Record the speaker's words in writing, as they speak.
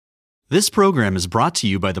This program is brought to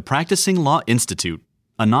you by the Practicing Law Institute,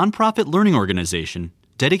 a nonprofit learning organization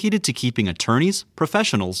dedicated to keeping attorneys,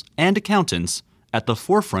 professionals, and accountants at the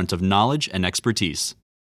forefront of knowledge and expertise.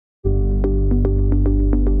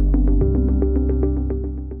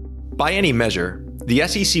 By any measure, the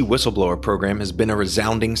SEC Whistleblower program has been a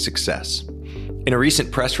resounding success. In a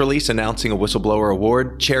recent press release announcing a Whistleblower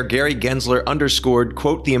Award, Chair Gary Gensler underscored,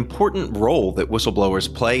 quote, the important role that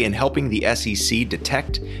whistleblowers play in helping the SEC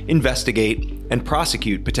detect, investigate, and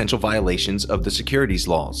prosecute potential violations of the securities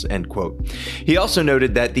laws, end quote. He also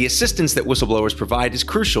noted that the assistance that whistleblowers provide is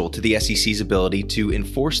crucial to the SEC's ability to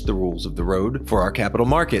enforce the rules of the road for our capital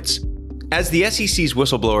markets. As the SEC's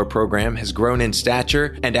whistleblower program has grown in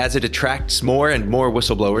stature and as it attracts more and more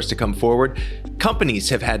whistleblowers to come forward, companies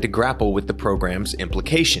have had to grapple with the program's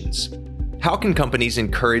implications. How can companies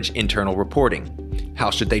encourage internal reporting? How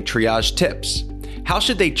should they triage tips? How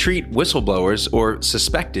should they treat whistleblowers or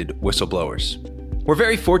suspected whistleblowers? We're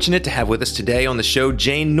very fortunate to have with us today on the show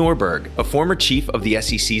Jane Norberg, a former chief of the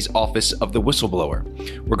SEC's Office of the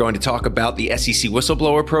Whistleblower. We're going to talk about the SEC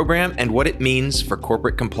Whistleblower Program and what it means for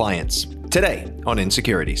corporate compliance. Today on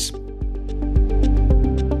Insecurities.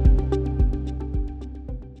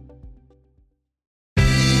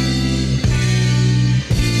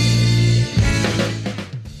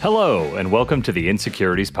 Hello, and welcome to the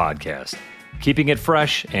Insecurities Podcast, keeping it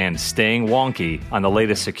fresh and staying wonky on the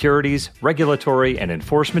latest securities, regulatory, and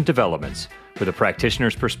enforcement developments with a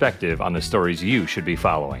practitioner's perspective on the stories you should be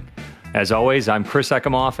following. As always, I'm Chris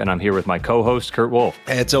Eckemoff, and I'm here with my co-host, Kurt Wolf.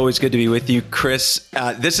 It's always good to be with you, Chris.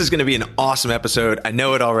 This is going to be an awesome episode. I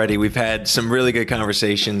know it already. We've had some really good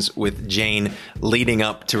conversations with Jane leading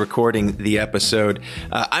up to recording the episode.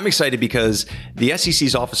 I'm excited because the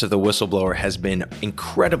SEC's Office of the Whistleblower has been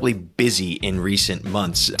incredibly busy in recent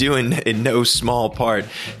months, due in no small part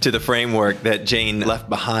to the framework that Jane left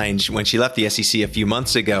behind when she left the SEC a few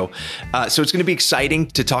months ago. So it's going to be exciting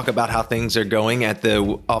to talk about how things are going at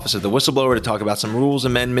the Office of the Whistleblower, to talk about some rules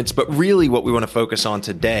amendments, but really what we want to focus on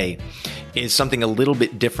today is something a little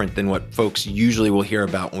bit different than what folks usually will hear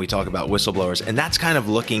about when we talk about whistleblowers, and that's kind of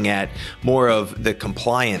looking at more of the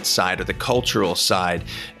compliance side or the cultural side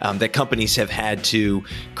that companies have had to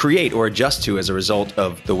create or adjust to as a result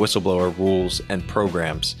of the whistleblower rules and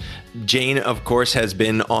programs. Jane, of course, has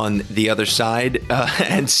been on the other side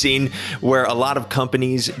and seen where a lot of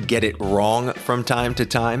companies get it wrong from time to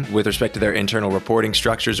time with respect to their internal reporting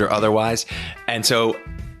structures or otherwise. And so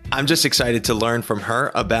I'm just excited to learn from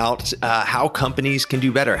her about how companies can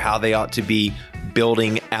do better, how they ought to be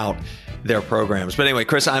building out their programs. But anyway,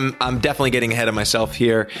 Chris, I'm definitely getting ahead of myself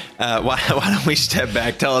here. Why don't we step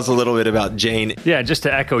back? Tell us a little bit about Jane. Yeah, just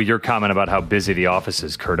to echo your comment about how busy the office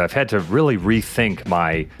is, Kurt, I've had to really rethink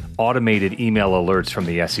my automated email alerts from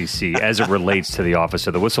the SEC as it relates to the Office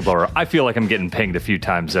of the Whistleblower. I feel like I'm getting pinged a few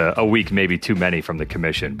times a week, maybe too many from the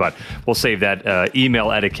commission, but we'll save that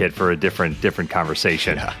email etiquette for a different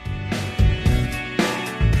conversation. Yeah.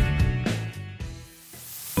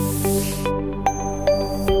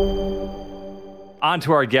 On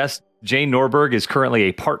to our guest. Jane Norberg is currently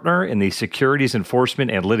a partner in the securities enforcement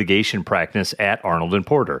and litigation practice at Arnold &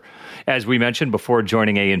 Porter. As we mentioned before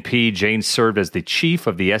joining A&P, Jane served as the chief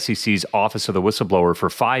of the SEC's Office of the Whistleblower for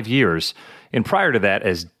 5 years, and prior to that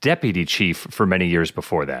as deputy chief for many years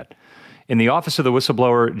before that. In the Office of the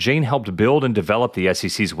Whistleblower, Jane helped build and develop the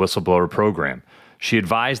SEC's whistleblower program. She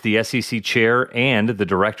advised the SEC chair and the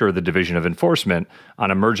director of the Division of Enforcement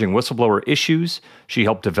on emerging whistleblower issues. She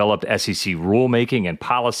helped develop SEC rulemaking and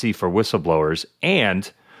policy for whistleblowers.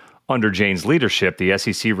 And under Jane's leadership, the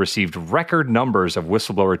SEC received record numbers of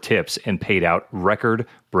whistleblower tips and paid out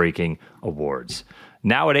record-breaking awards.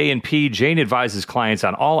 Now at A&P, Jane advises clients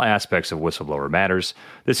on all aspects of whistleblower matters.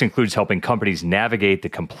 This includes helping companies navigate the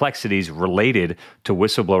complexities related to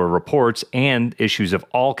whistleblower reports and issues of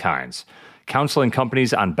all kinds, counseling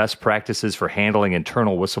companies on best practices for handling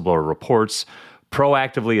internal whistleblower reports,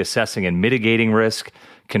 proactively assessing and mitigating risk,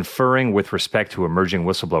 conferring with respect to emerging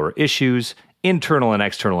whistleblower issues, internal and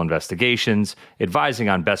external investigations, advising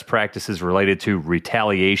on best practices related to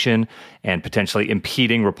retaliation and potentially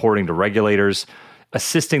impeding reporting to regulators,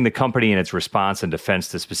 assisting the company in its response and defense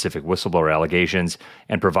to specific whistleblower allegations,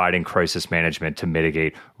 and providing crisis management to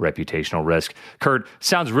mitigate reputational risk. Kurt,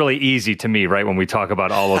 sounds really easy to me, right, when we talk about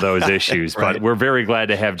all of those issues, right. But we're very glad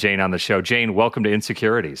to have Jane on the show. Jane, welcome to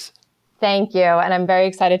Insecurities. Thank you, and I'm very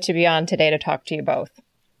excited to be on today to talk to you both.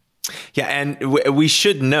 Yeah, and we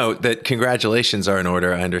should note that congratulations are in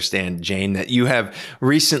order, I understand, Jane, that you have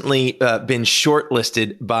recently been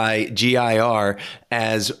shortlisted by GIR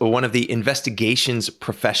as one of the investigations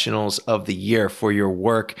professionals of the year for your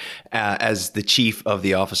work as the chief of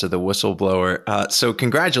the Office of the Whistleblower. So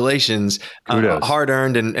congratulations,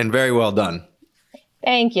 hard-earned and very well done.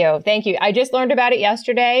 Thank you. Thank you. I just learned about it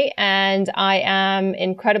yesterday, and I am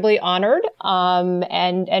incredibly honored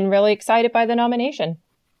and really excited by the nomination.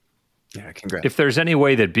 Yeah, congrats. If there's any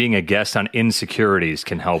way that being a guest on Insecurities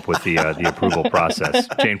can help with the approval process,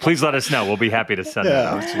 Jane, please let us know. We'll be happy to send that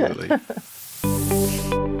out. Absolutely.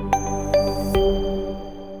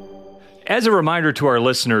 As a reminder to our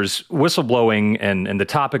listeners, whistleblowing and the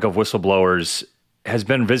topic of whistleblowers has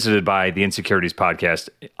been visited by the Insecurities podcast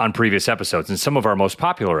on previous episodes and some of our most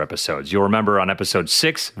popular episodes. You'll remember on episode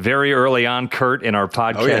 6, very early on, Kurt, in our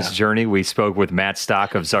podcast journey, we spoke with Matt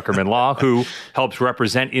Stock of Zuckerman Law, who helps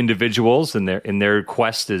represent individuals in their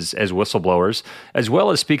quest as whistleblowers, as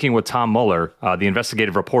well as speaking with Tom Mueller, the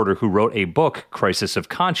investigative reporter who wrote a book, Crisis of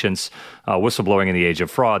Conscience, Whistleblowing in the Age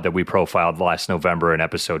of Fraud, that we profiled last November in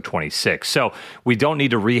episode 26. So we don't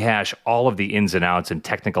need to rehash all of the ins and outs and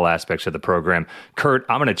technical aspects of the program. Kurt,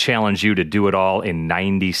 I'm going to challenge you to do it all in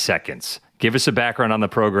 90 seconds. Give us a background on the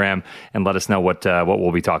program and let us know what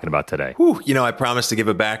we'll be talking about today. Whew, I promised to give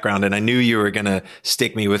a background, and I knew you were going to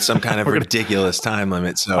stick me with some kind of ridiculous time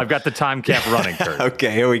limit. So I've got the time cap running, Kurt.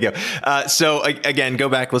 Okay, here we go. So again, go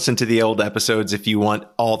back, listen to the old episodes if you want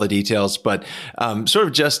all the details. But sort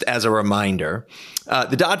of just as a reminder,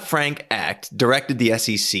 the Dodd-Frank Act directed the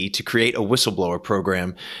SEC to create a whistleblower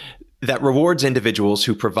program that rewards individuals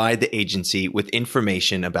who provide the agency with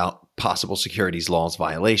information about possible securities laws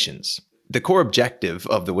violations. The core objective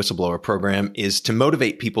of the whistleblower program is to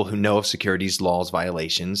motivate people who know of securities laws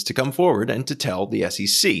violations to come forward and to tell the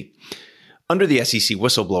SEC. Under the SEC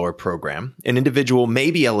whistleblower program, an individual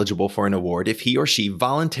may be eligible for an award if he or she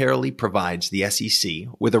voluntarily provides the SEC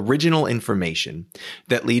with original information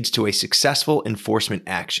that leads to a successful enforcement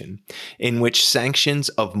action in which sanctions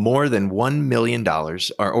of more than $1 million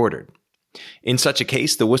are ordered. In such a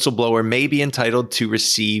case, the whistleblower may be entitled to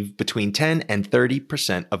receive between 10 and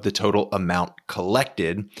 30% of the total amount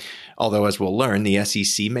collected, although as we'll learn, the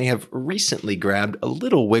SEC may have recently grabbed a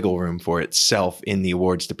little wiggle room for itself in the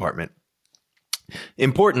awards department.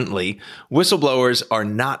 Importantly, whistleblowers are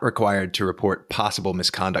not required to report possible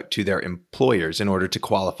misconduct to their employers in order to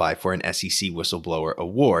qualify for an SEC whistleblower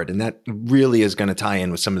award. And that really is going to tie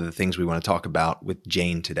in with some of the things we want to talk about with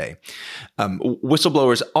Jane today.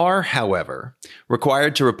 Whistleblowers are, however,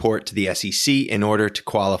 required to report to the SEC in order to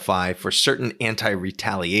qualify for certain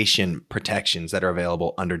anti-retaliation protections that are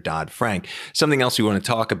available under Dodd-Frank. Something else we want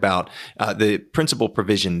to talk about, the principal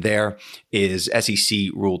provision there is SEC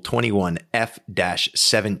Rule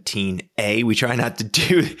 21F-17A. We try not to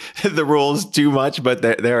do the rules too much, but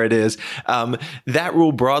there it is. That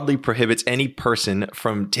rule broadly prohibits any person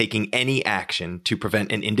from taking any action to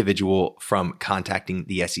prevent an individual from contacting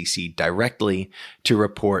the SEC directly to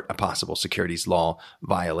report a possible securities law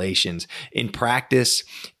violations. In practice,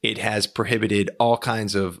 it has prohibited all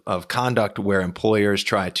kinds of conduct where employers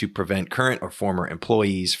try to prevent current or former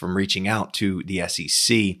employees from reaching out to the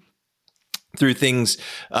SEC through things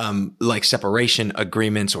like separation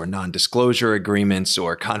agreements or non-disclosure agreements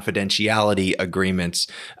or confidentiality agreements.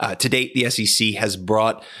 To date, the SEC has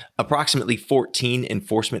brought approximately 14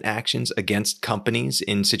 enforcement actions against companies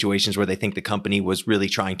in situations where they think the company was really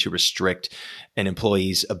trying to restrict an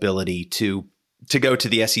employee's ability to go to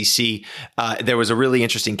the SEC. There was a really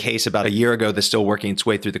interesting case about a year ago that's still working its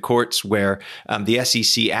way through the courts where the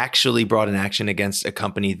SEC actually brought an action against a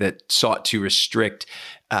company that sought to restrict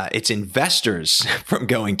its investors from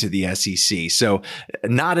going to the SEC. So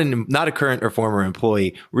not a current or former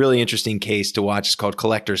employee. Really interesting case to watch. It's called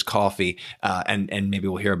Collector's Coffee. And maybe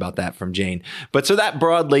we'll hear about that from Jane. But so that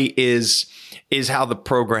broadly is how the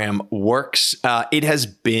program works. It has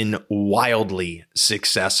been wildly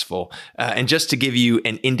successful. And just to give you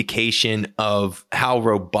an indication of how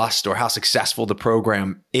robust or how successful the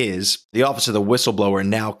program is, the Office of the Whistleblower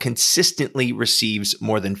now consistently receives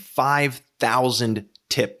more than 5,000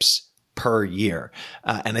 tips per year.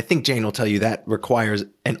 And I think Jane will tell you that requires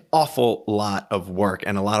an awful lot of work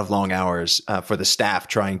and a lot of long hours for the staff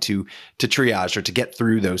trying to triage or to get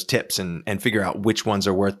through those tips and figure out which ones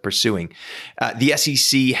are worth pursuing. The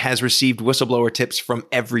SEC has received whistleblower tips from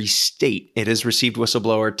every state. It has received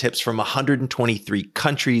whistleblower tips from 123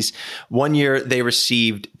 countries. One year, they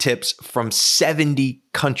received tips from 70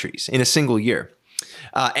 countries in a single year.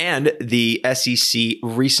 And the SEC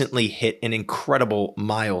recently hit an incredible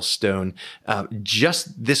milestone.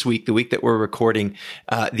 Just this week, the week that we're recording,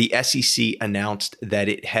 the SEC announced that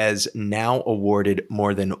it has now awarded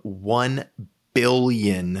more than $1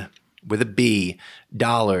 billion with a B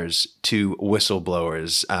dollars to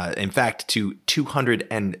whistleblowers. In fact, to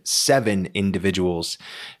 207 individuals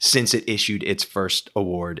since it issued its first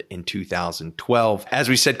award in 2012. As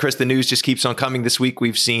we said, Chris, the news just keeps on coming. This week,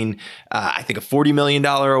 we've seen, I think, a $40 million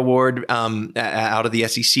award out of the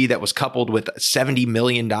SEC that was coupled with $70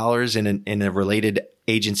 million in a related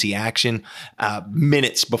agency action.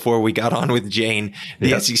 Minutes before we got on with Jane,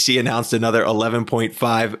 the SEC announced another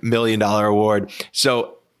 $11.5 million award.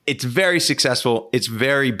 So it's very successful. It's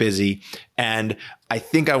very busy. And I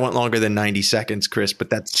think I went longer than 90 seconds, Chris, but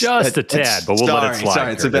that's just a tad, but we'll let it slide.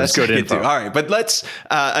 Sorry, it's the best good info. All right, but let's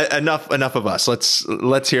enough of us.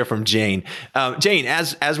 Let's hear from Jane. Jane,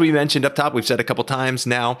 as we mentioned up top, we've said a couple times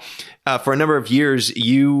now, for a number of years,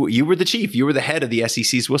 you were the chief. You were the head of the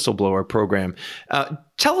SEC's whistleblower program.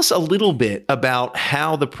 Tell us a little bit about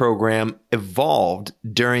how the program evolved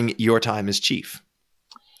during your time as chief.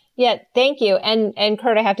 Yeah, thank you. And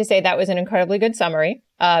Kurt, I have to say that was an incredibly good summary,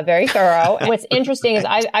 very thorough. And what's interesting is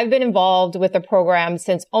I've been involved with the program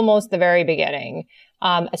since almost the very beginning.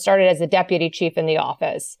 I started as a deputy chief in the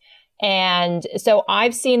office. And so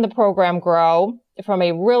I've seen the program grow from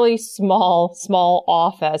a really small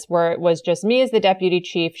office where it was just me as the deputy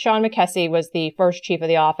chief. Sean McKessie was the first chief of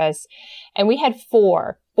the office. And we had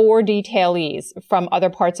four detailees from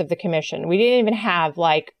other parts of the commission. We didn't even have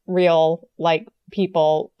real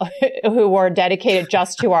people who were dedicated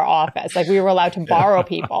just to our office. We were allowed to borrow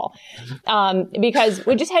people because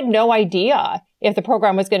we just had no idea if the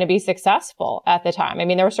program was going to be successful at the time. I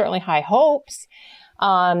mean, there were certainly high hopes,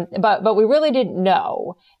 but we really didn't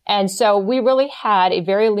know. And so we really had a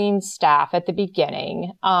very lean staff at the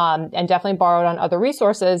beginning, and definitely borrowed on other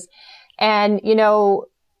resources. And,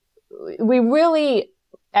 we really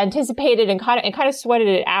anticipated and kind of sweated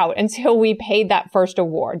it out until we paid that first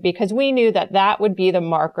award, because we knew that would be the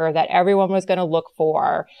marker that everyone was going to look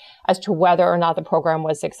for as to whether or not the program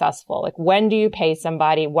was successful. When do you pay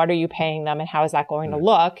somebody? What are you paying them? And how is that going to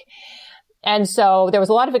look? And so there was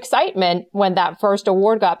a lot of excitement when that first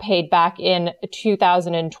award got paid back in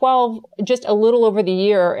 2012, just a little over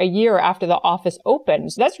a year after the office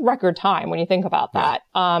opened. So that's record time when you think about that.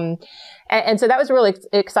 And so that was a really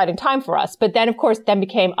exciting time for us. But then, of course,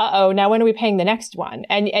 became, now when are we paying the next one?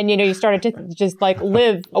 And you started to just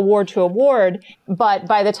live award to award. But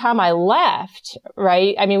by the time I left,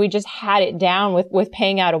 right, I mean, we just had it down with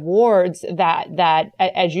paying out awards that,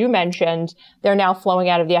 as you mentioned, they're now flowing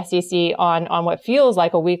out of the SEC on what feels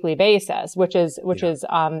like a weekly basis, which is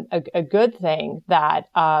a good thing that,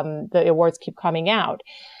 the awards keep coming out.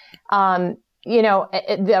 The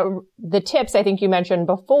tips I think you mentioned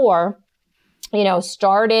before,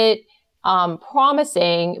 started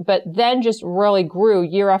promising, but then just really grew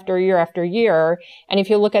year after year after year. And if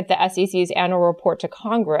you look at the SEC's annual report to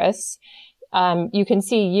Congress, you can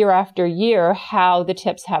see year after year how the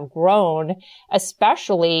tips have grown,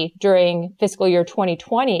 especially during fiscal year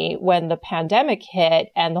 2020 when the pandemic hit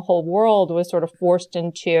and the whole world was sort of forced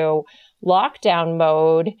into lockdown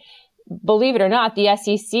mode. Believe it or not, the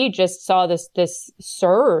SEC just saw this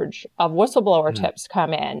surge of whistleblower tips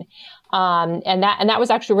come in. And that was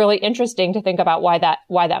actually really interesting to think about why that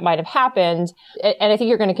might have happened. And I think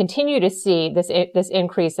you're going to continue to see this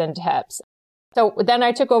increase in tips. So then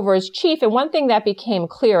I took over as chief. And one thing that became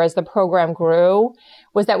clear as the program grew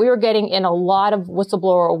was that we were getting in a lot of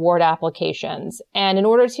whistleblower award applications. And in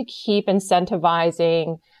order to keep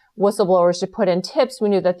incentivizing whistleblowers to put in tips, we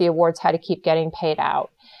knew that the awards had to keep getting paid out.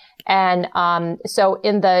 And so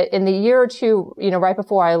in the year or two, right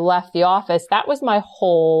before I left the office, that was my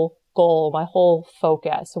whole goal, my whole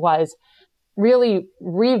focus was really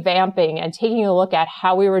revamping and taking a look at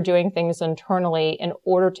how we were doing things internally in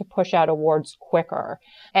order to push out awards quicker.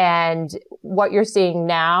 And what you're seeing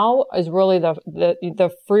now is really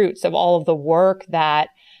the fruits of all of the work that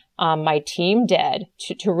my team did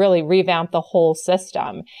to really revamp the whole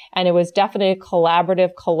system. And it was definitely a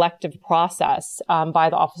collaborative, collective process by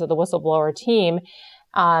the Office of the Whistleblower team.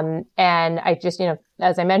 And I just,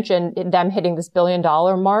 as I mentioned, them hitting this $1 billion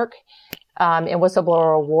mark in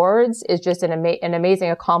whistleblower awards is just an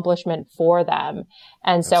amazing accomplishment for them.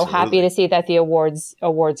 And so happy to see that the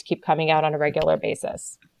awards keep coming out on a regular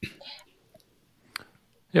basis.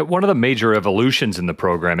 Yeah, one of the major evolutions in the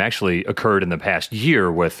program actually occurred in the past year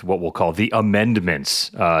with what we'll call the amendments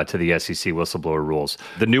to the SEC whistleblower rules.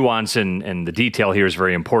 The nuance and the detail here is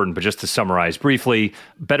very important, but just to summarize briefly,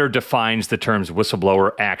 better defines the terms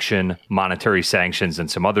whistleblower action, monetary sanctions, and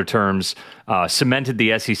some other terms, cemented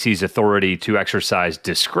the SEC's authority to exercise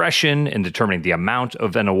discretion in determining the amount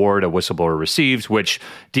of an award a whistleblower receives, which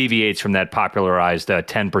deviates from that popularized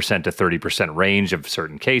 10% to 30% range of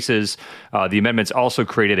certain cases. The amendments also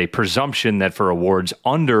created a presumption that for awards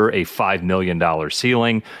under a $5 million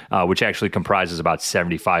ceiling, which actually comprises about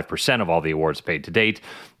 75% of all the awards paid to date,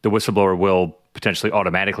 the whistleblower will potentially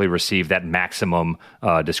automatically receive that maximum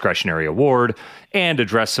discretionary award, and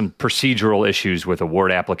address some procedural issues with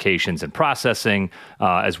award applications and processing,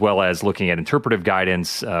 as well as looking at interpretive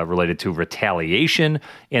guidance related to retaliation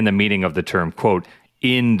and the meaning of the term, quote,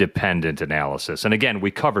 independent analysis. And again, we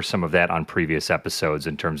cover some of that on previous episodes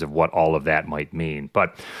in terms of what all of that might mean.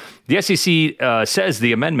 But the SEC says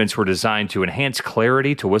the amendments were designed to enhance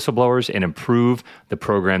clarity to whistleblowers and improve the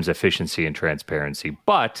program's efficiency and transparency.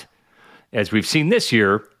 But as we've seen this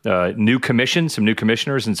year, new commission, some new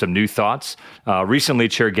commissioners, and some new thoughts. Recently,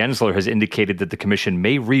 Chair Gensler has indicated that the commission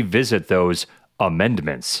may revisit those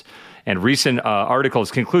amendments. And recent articles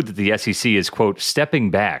conclude that the SEC is, quote, stepping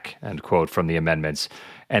back, end quote, from the amendments,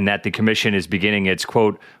 and that the commission is beginning its,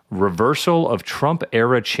 quote, reversal of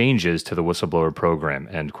Trump-era changes to the whistleblower program,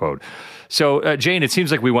 end quote. So, Jane, it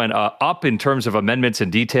seems like we went up in terms of amendments in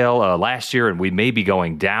detail last year, and we may be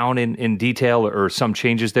going down in detail or some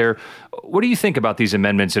changes there. What do you think about these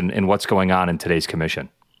amendments and what's going on in today's commission?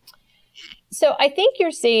 So I think you're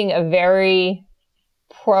seeing a very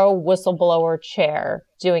pro-whistleblower chair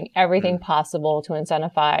doing everything possible to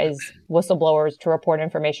incentivize whistleblowers to report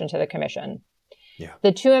information to the commission. Yeah.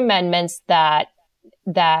 The two amendments that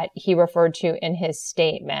he referred to in his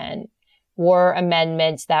statement were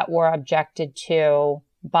amendments that were objected to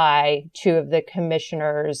by two of the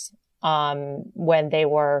commissioners when they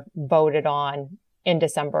were voted on in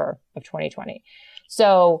December of 2020.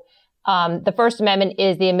 So the First Amendment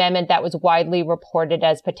is the amendment that was widely reported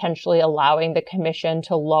as potentially allowing the commission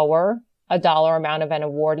to lower a dollar amount of an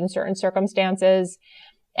award in certain circumstances.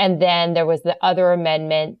 And then there was the other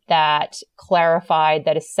amendment that clarified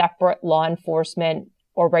that a separate law enforcement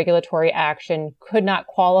or regulatory action could not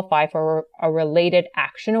qualify for a related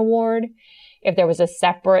action award if there was a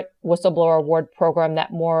separate whistleblower award program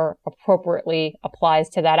that more appropriately applies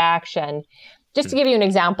to that action. Just to give you an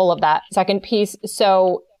example of that second piece.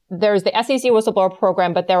 So there's the SEC whistleblower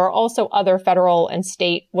program, but there are also other federal and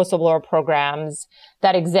state whistleblower programs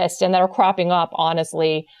that exist and that are cropping up,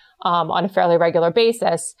 honestly, on a fairly regular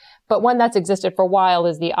basis. But one that's existed for a while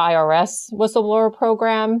is the IRS whistleblower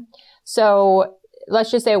program. So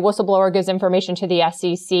let's just say a whistleblower gives information to the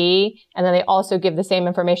SEC, and then they also give the same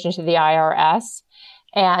information to the IRS.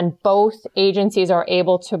 And both agencies are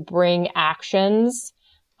able to bring actions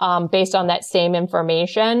based on that same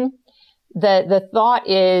information. The thought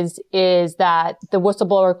is that the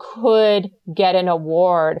whistleblower could get an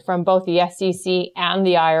award from both the SEC and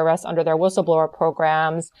the IRS under their whistleblower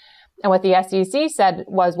programs. And what the SEC said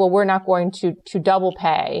was, well, we're not going to double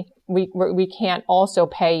pay. We can't also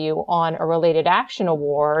pay you on a related action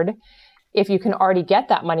award if you can already get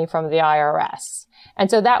that money from the IRS. And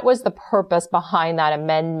so that was the purpose behind that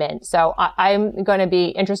amendment. So I'm going to be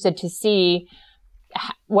interested to see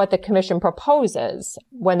what the commission proposes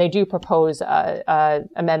when they do propose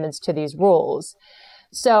amendments to these rules.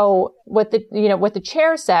 So what the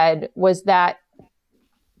chair said was that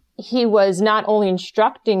he was not only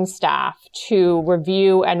instructing staff to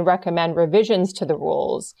review and recommend revisions to the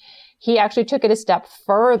rules, he actually took it a step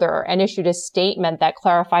further and issued a statement that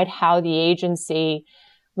clarified how the agency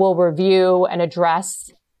will review and address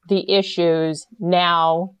the issues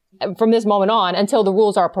now from this moment on until the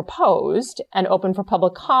rules are proposed and open for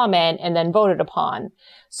public comment and then voted upon.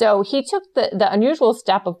 So he took the unusual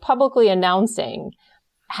step of publicly announcing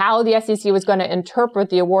how the SEC was going to interpret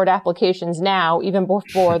the award applications now, even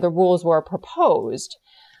before the rules were proposed.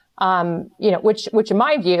 Which in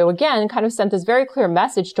my view, again, kind of sent this very clear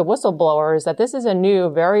message to whistleblowers that this is a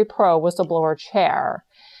new, very pro whistleblower chair.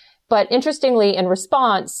 But interestingly, in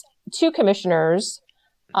response, two commissioners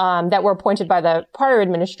that were appointed by the prior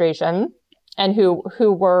administration and who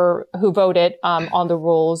voted on the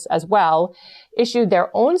rules as well, issued their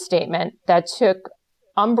own statement that took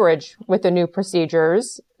umbrage with the new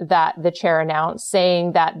procedures that the chair announced,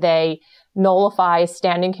 saying that they nullify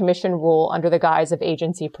standing commission rule under the guise of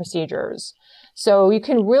agency procedures. So you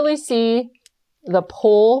can really see the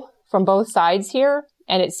pull from both sides here,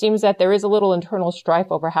 and it seems that there is a little internal strife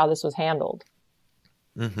over how this was handled.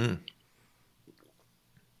 Mm-hmm.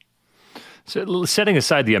 So setting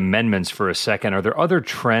aside the amendments for a second, are there other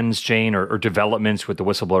trends, Jane, or developments with the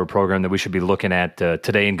whistleblower program that we should be looking at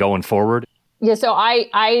today and going forward? Yeah, so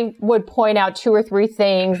I would point out 2 or 3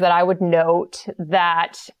 things that I would note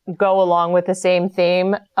that go along with the same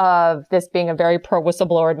theme of this being a very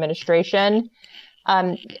pro-whistleblower administration.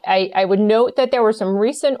 I would note that there were some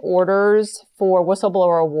recent orders for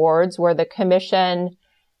whistleblower awards where the commission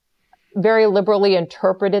very liberally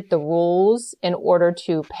interpreted the rules in order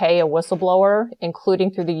to pay a whistleblower,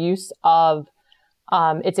 including through the use of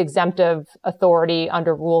its exemptive authority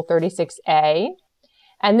under Rule 36A.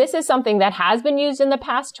 And this is something that has been used in the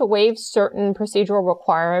past to waive certain procedural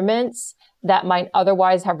requirements that might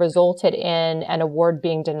otherwise have resulted in an award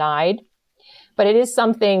being denied. But it is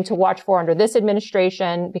something to watch for under this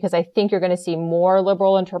administration because I think you're going to see more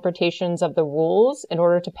liberal interpretations of the rules in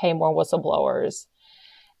order to pay more whistleblowers.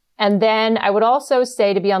 And then I would also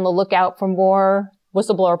say to be on the lookout for more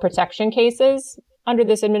whistleblower protection cases under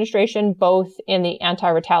this administration, both in the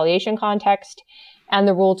anti-retaliation context and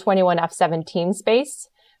the Rule 21F17 space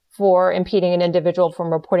for impeding an individual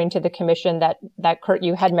from reporting to the commission that Kurt,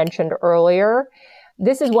 you had mentioned earlier.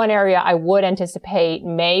 This is one area I would anticipate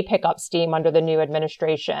may pick up steam under the new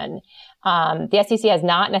administration. The SEC has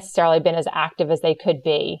not necessarily been as active as they could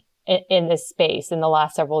be in this space in the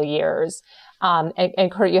last several years.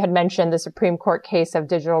 And Kurt, you had mentioned the Supreme Court case of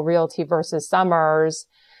Digital Realty versus Summers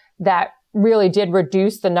that really did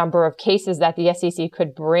reduce the number of cases that the SEC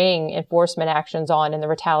could bring enforcement actions on in the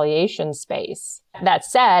retaliation space. That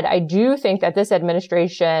said, I do think that this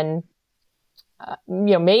administration,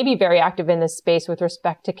 may be very active in this space with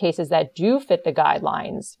respect to cases that do fit the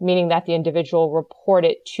guidelines, meaning that the individual report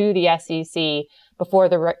it to the SEC before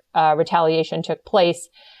the retaliation took place.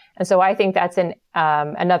 And so I think that's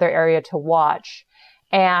another area to watch.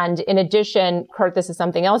 And in addition, Kurt, this is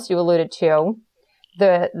something else you alluded to.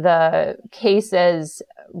 The cases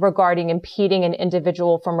regarding impeding an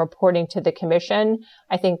individual from reporting to the commission,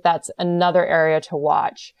 I think that's another area to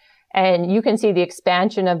watch. And you can see the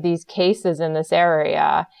expansion of these cases in this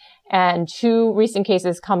area. And 2 recent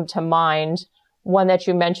cases come to mind. One that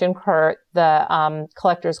you mentioned, Kurt, the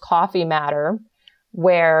collector's coffee matter,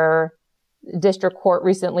 where district court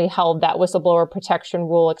recently held that whistleblower protection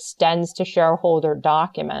rule extends to shareholder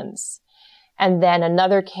documents. And then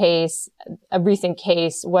another case, a recent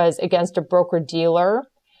case, was against a broker-dealer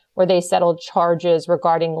where they settled charges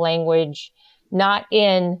regarding language not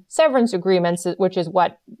in severance agreements, which is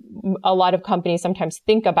what a lot of companies sometimes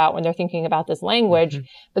think about when they're thinking about this language. Mm-hmm.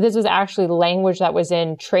 But this was actually language that was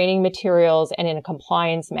in training materials and in a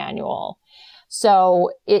compliance manual.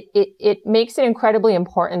 So it makes it incredibly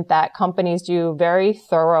important that companies do very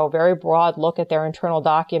thorough, very broad look at their internal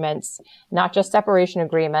documents, not just separation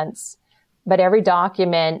agreements, but every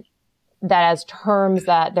document that has terms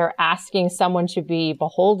that they're asking someone to be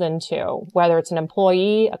beholden to, whether it's an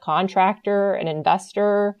employee, a contractor, an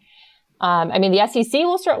investor. The SEC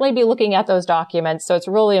will certainly be looking at those documents, so it's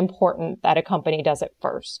really important that a company does it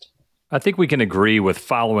first. I think we can agree with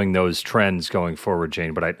following those trends going forward,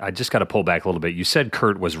 Jane, but I just got to pull back a little bit. You said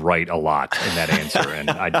Kurt was right a lot in that answer, and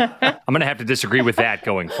I'm going to have to disagree with that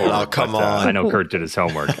going forward. Oh, come on. I know Kurt did his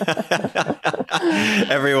homework.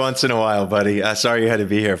 Every once in a while, buddy. Sorry you had to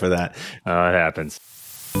be here for that. It happens.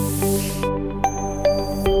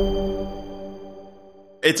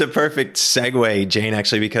 It's a perfect segue, Jane,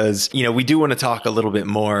 actually, because, we do want to talk a little bit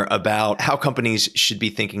more about how companies should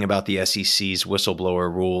be thinking about the SEC's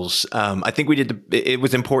whistleblower rules. I think it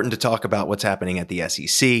was important to talk about what's happening at the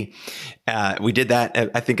SEC. We did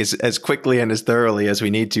that, I think, as quickly and as thoroughly as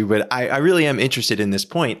we need to. But I really am interested in this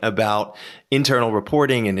point about internal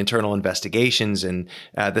reporting and internal investigations and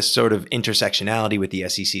this sort of intersectionality with the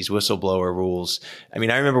SEC's whistleblower rules. I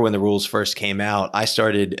remember when the rules first came out, I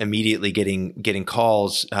started immediately getting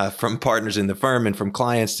calls from partners in the firm and from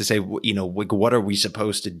clients to say, what are we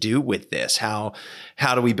supposed to do with this? How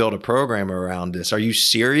do we build a program around this? Are you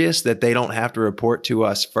serious that they don't have to report to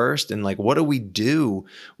us first? And what do we do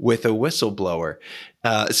with a whistleblower?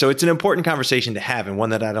 So it's an important conversation to have, and one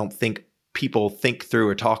that I don't think people think through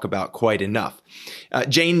or talk about quite enough.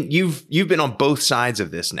 Jane, you've been on both sides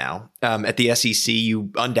of this now. At the SEC,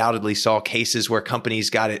 you undoubtedly saw cases where companies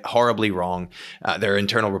got it horribly wrong. Their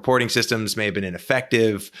internal reporting systems may have been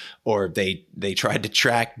ineffective, or they tried to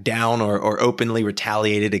track down or openly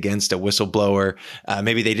retaliated against a whistleblower.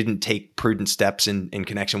 Maybe they didn't take prudent steps in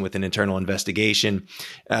connection with an internal investigation.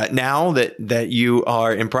 Now that you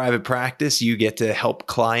are in private practice, you get to help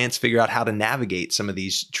clients figure out how to navigate some of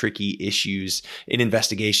these tricky issues in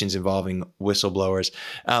investigations involving whistleblowers.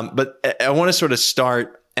 But I want to sort of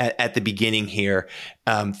start at the beginning here,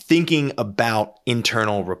 thinking about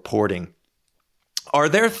internal reporting. Are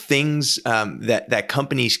there things that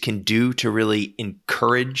companies can do to really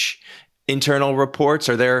encourage internal reports?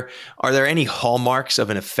 Are there any hallmarks of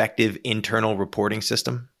an effective internal reporting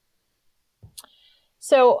system?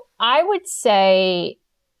 So I would say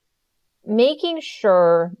making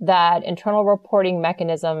sure that internal reporting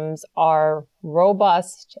mechanisms are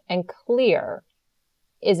robust and clear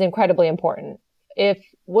is incredibly important. If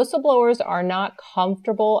whistleblowers are not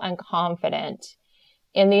comfortable and confident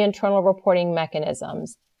in the internal reporting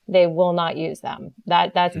mechanisms, they will not use them.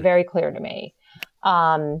 That's very clear to me.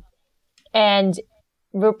 And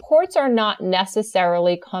reports are not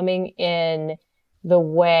necessarily coming in the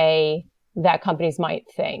way that companies might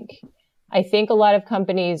think. I think a lot of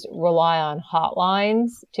companies rely on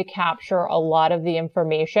hotlines to capture a lot of the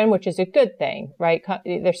information, which is a good thing, right?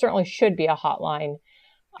 There certainly should be a hotline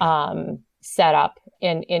set up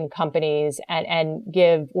in companies and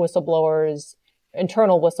give whistleblowers,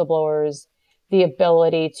 internal whistleblowers, the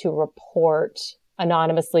ability to report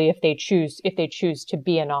anonymously if they choose to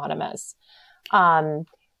be anonymous.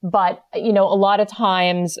 But a lot of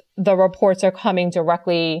times the reports are coming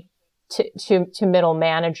directly to middle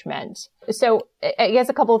management. So I guess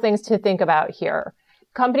a couple of things to think about here.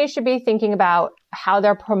 Companies should be thinking about how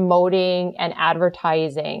they're promoting and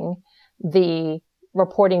advertising the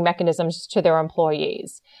reporting mechanisms to their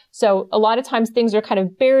employees. So a lot of times things are kind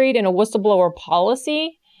of buried in a whistleblower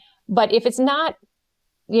policy, but if it's not,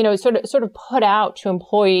 sort of put out to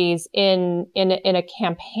employees in a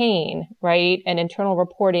campaign, right? An internal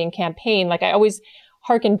reporting campaign. Like I always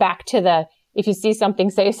hearken back to the if you see something,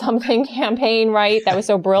 say something campaign, right? That was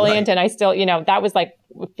so brilliant. Right. And I still, that was like,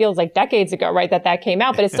 it feels like decades ago, right? That came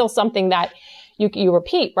out, but it's still something that you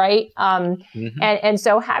repeat, right? And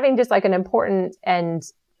so having just like an important and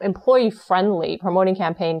employee friendly promoting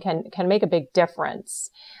campaign can make a big difference.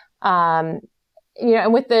 And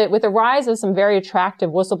with the rise of some very attractive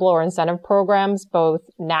whistleblower incentive programs, both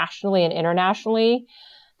nationally and internationally,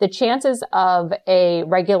 the chances of a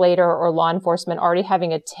regulator or law enforcement already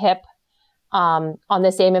having a tip on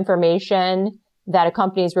the same information that a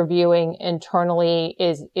company is reviewing internally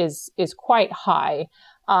is quite high.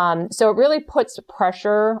 So it really puts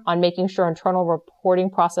pressure on making sure internal reporting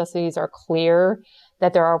processes are clear,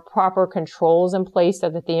 that there are proper controls in place so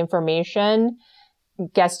that the information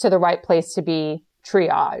gets to the right place to be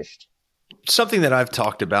triaged. Something that I've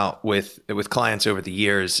talked about with clients over the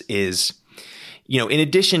years is, in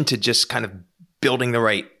addition to just kind of building the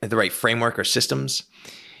right framework or systems,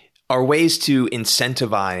 are ways to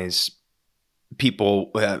incentivize people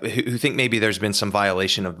who think maybe there's been some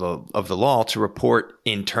violation of the law to report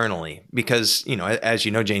internally, because as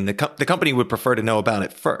you know, Jane, the company would prefer to know about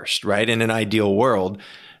it first, right? In an ideal world,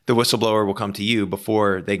 the whistleblower will come to you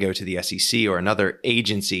before they go to the SEC or another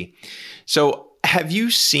agency. So, have you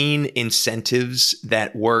seen incentives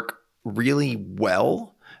that work really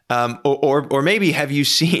well, or maybe have you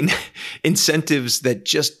seen incentives that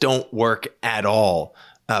just don't work at all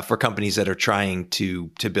for companies that are trying to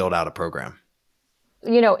build out a program?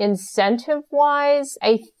 Incentive wise,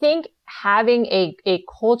 I think having a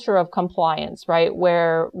culture of compliance, right,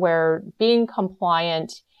 where being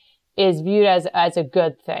compliant is viewed as a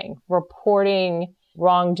good thing. Reporting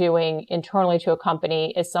wrongdoing internally to a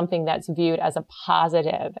company is something that's viewed as a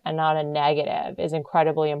positive and not a negative is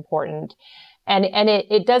incredibly important. And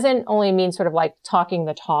it doesn't only mean sort of like talking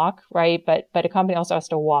the talk, right? But a company also has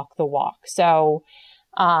to walk the walk. So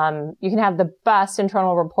you can have the best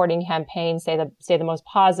internal reporting campaign, say the most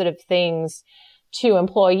positive things to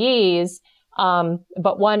employees,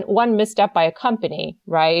 but one misstep by a company,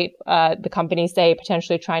 right? The company, say,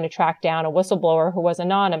 potentially trying to track down a whistleblower who was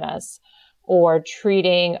anonymous, or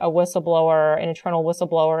treating an internal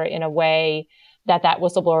whistleblower in a way that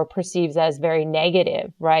whistleblower perceives as very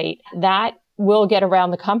negative, right? That will get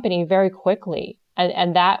around the company very quickly.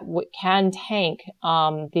 And that can tank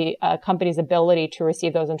the company's ability to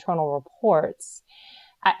receive those internal reports.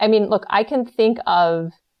 I mean, look, I can think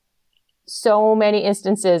of so many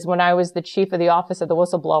instances when I was the chief of the office of the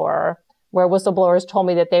whistleblower, where whistleblowers told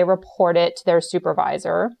me that they report it to their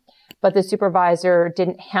supervisor, but the supervisor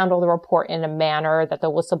didn't handle the report in a manner that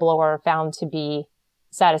the whistleblower found to be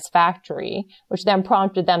satisfactory, which then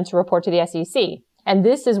prompted them to report to the SEC. And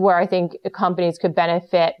this is where I think companies could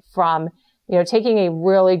benefit from taking a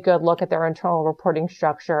really good look at their internal reporting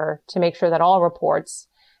structure to make sure that all reports,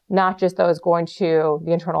 not just those going to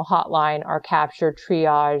the internal hotline, are captured,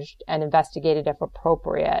 triaged, and investigated if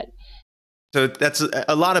appropriate. So that's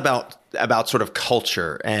a lot about about sort of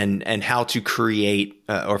culture and how to create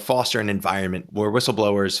or foster an environment where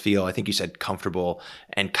whistleblowers feel, I think you said, comfortable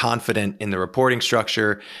and confident in the reporting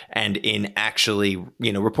structure and in actually,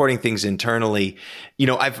 reporting things internally.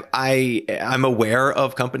 I'm aware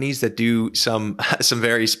of companies that do some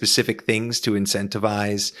very specific things to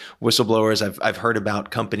incentivize whistleblowers. I've heard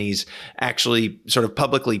about companies actually sort of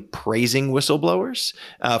publicly praising whistleblowers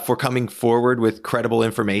for coming forward with credible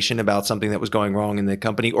information about something that was going wrong in the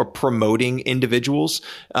company, or promoting individuals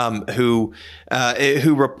who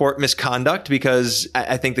report misconduct, because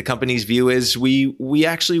I think the company's view is we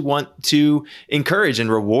actually want to encourage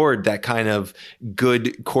and reward that kind of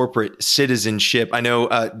good corporate citizenship. I know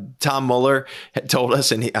Tom Mueller had told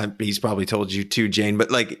us, and he's probably told you too, Jane, but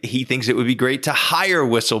like, he thinks it would be great to hire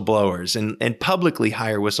whistleblowers and publicly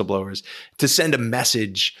hire whistleblowers to send a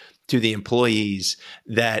message to the employees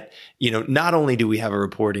that, not only do we have a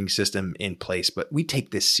reporting system in place, but we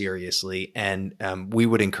take this seriously, and we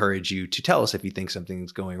would encourage you to tell us if you think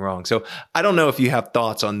something's going wrong. So I don't know if you have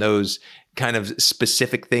thoughts on those kind of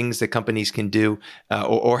specific things that companies can do,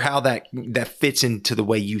 or how that fits into the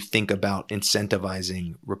way you think about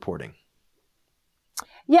incentivizing reporting.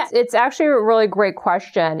 Yeah, it's actually a really great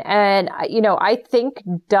question. And, I think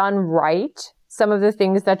done right, some of the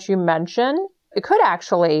things that you mentioned, it could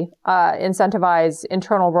actually incentivize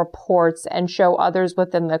internal reports and show others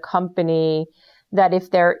within the company that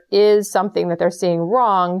if there is something that they're seeing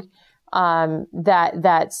wrong,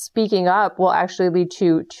 that speaking up will actually lead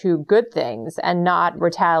to good things and not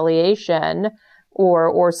retaliation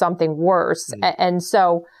or something worse. And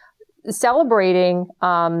so celebrating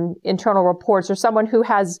internal reports, or someone who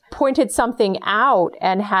has pointed something out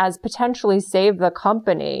and has potentially saved the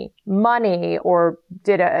company money or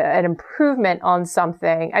did an improvement on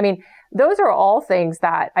something. I mean, those are all things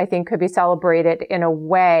that I think could be celebrated in a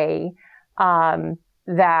way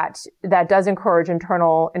that does encourage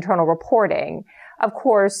internal reporting. Of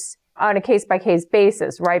course, on a case-by-case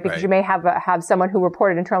basis, right? Because you may have someone who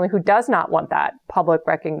reported internally who does not want that public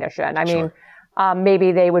recognition. I mean,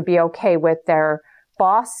 maybe they would be okay with their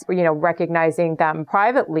boss, recognizing them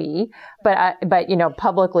privately, but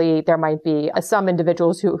publicly there might be some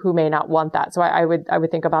individuals who may not want that. So I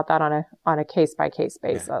would think about that on a case-by-case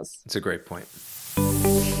basis. It's a great point.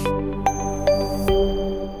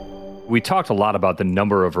 We talked a lot about the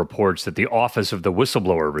number of reports that the Office of the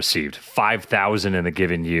Whistleblower received, 5,000 in a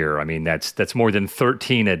given year. I mean, that's more than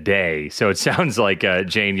 13 a day. So it sounds like,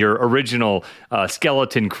 Jane, your original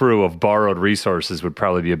skeleton crew of borrowed resources would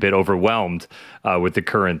probably be a bit overwhelmed with the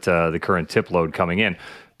current tip load coming in.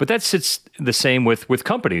 But that sits the same with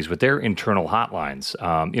companies, with their internal hotlines.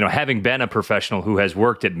 Having been a professional who has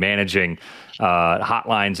worked at managing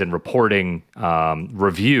hotlines and reporting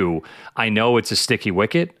review, I know it's a sticky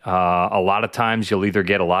wicket. A lot of times you'll either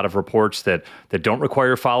get a lot of reports that don't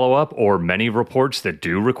require follow-up, or many reports that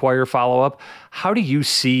do require follow-up. How do you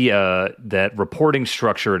see that reporting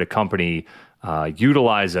structure at a company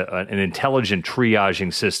utilize an intelligent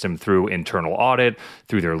triaging system through internal audit,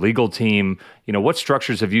 through their legal team? What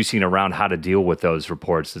structures have you seen around how to deal with those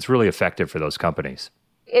reports that's really effective for those companies?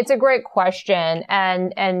 It's a great question.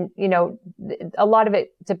 And a lot of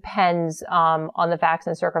it depends on the facts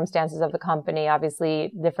and circumstances of the company.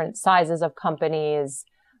 Obviously, different sizes of companies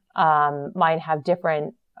might have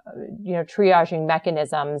different triaging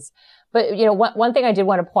mechanisms. But, one thing I did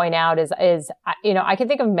want to point out is I can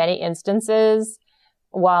think of many instances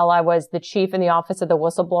while I was the chief in the Office of the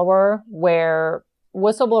Whistleblower where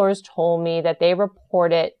whistleblowers told me that they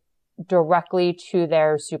reported directly to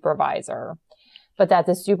their supervisor, but that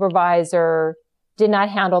the supervisor did not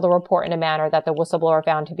handle the report in a manner that the whistleblower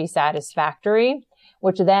found to be satisfactory,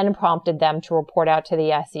 which then prompted them to report out to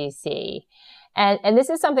the SEC. And this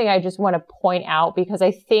is something I just want to point out because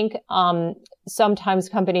I think sometimes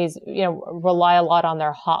companies, rely a lot on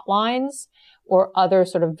their hotlines or other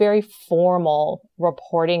sort of very formal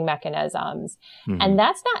reporting mechanisms. Mm-hmm. And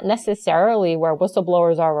that's not necessarily where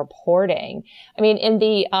whistleblowers are reporting. I mean, in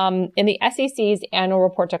the SEC's annual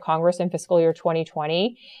report to Congress in fiscal year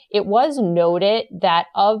 2020, it was noted that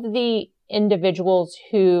of the individuals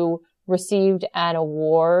who received an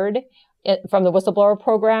award from the whistleblower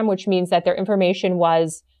program, which means that their information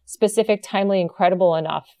was specific, timely, and credible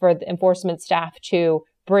enough for the enforcement staff to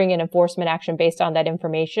bring an enforcement action based on that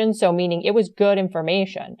information. So meaning it was good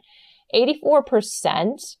information.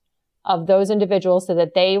 84% of those individuals said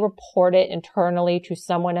that they reported internally to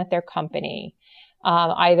someone at their company,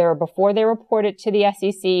 either before they reported to the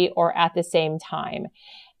SEC or at the same time.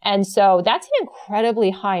 And so that's an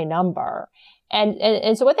incredibly high number.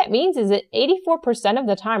 And so what that means is that 84% of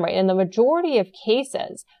the time, right, in the majority of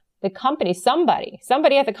cases, the company,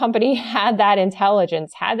 somebody at the company had that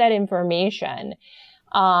intelligence, had that information.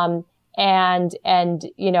 And,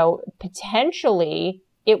 potentially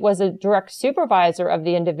it was a direct supervisor of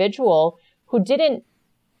the individual who didn't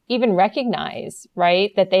even recognize,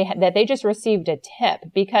 right, that they just received a tip,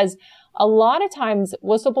 because a lot of times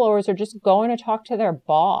whistleblowers are just going to talk to their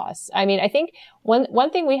boss. I mean, I think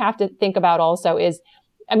one thing we have to think about also is,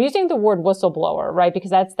 I'm using the word whistleblower, right?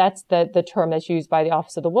 Because that's the term that's used by the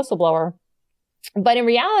Office of the Whistleblower. But in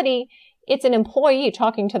reality, it's an employee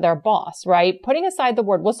talking to their boss, right? Putting aside the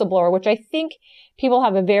word whistleblower, which I think people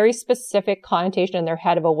have a very specific connotation in their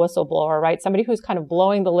head of a whistleblower, right? Somebody who's kind of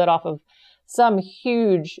blowing the lid off of some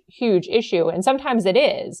huge, huge issue. And sometimes it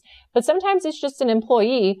is, but sometimes it's just an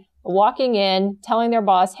employee walking in, telling their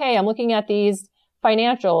boss, hey, I'm looking at these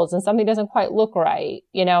financials and something doesn't quite look right,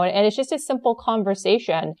 and it's just a simple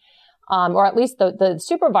conversation. Or at least the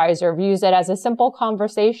supervisor views it as a simple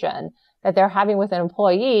conversation that they're having with an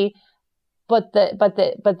employee, but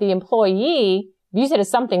the employee views it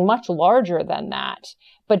as something much larger than that,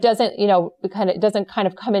 but doesn't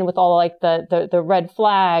come in with all like the red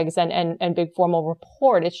flags and big formal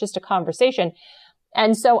report. It's just a conversation.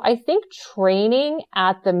 And so I think training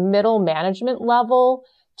at the middle management level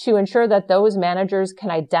to ensure that those managers can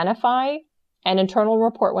identify an internal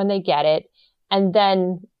report when they get it, and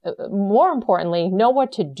then more importantly, know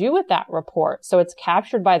what to do with that report so it's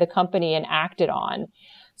captured by the company and acted on.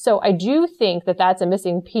 So I do think that that's a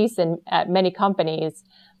missing piece at many companies,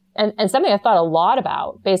 and something I thought a lot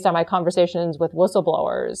about based on my conversations with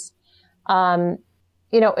whistleblowers. From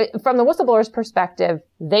the whistleblower's perspective,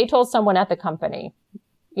 they told someone at the company,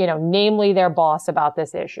 namely their boss, about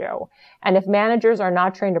this issue. And if managers are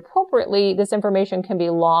not trained appropriately, this information can be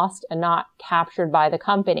lost and not captured by the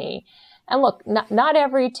company. And look, not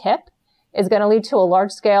every tip is going to lead to a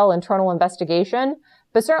large-scale internal investigation,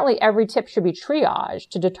 but certainly every tip should be triaged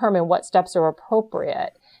to determine what steps are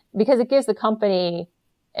appropriate, because it gives the company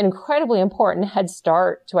an incredibly important head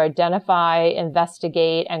start to identify,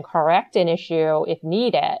 investigate, and correct an issue if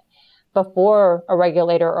needed before a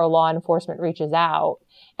regulator or law enforcement reaches out.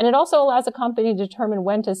 And it also allows a company to determine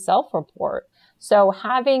when to self-report. So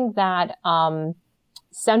having that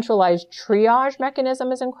centralized triage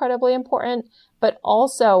mechanism is incredibly important, but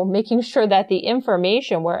also making sure that the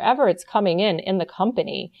information, wherever it's coming in the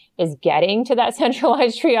company, is getting to that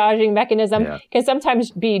centralized triaging mechanism can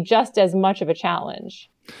sometimes be just as much of a challenge.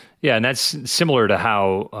 Yeah, and that's similar to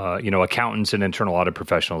how accountants and internal audit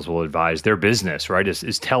professionals will advise their business, right?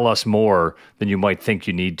 Is tell us more than you might think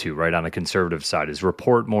you need to, right? On the conservative side, is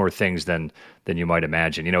report more things than you might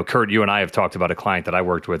imagine. Kurt, you and I have talked about a client that I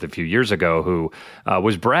worked with a few years ago who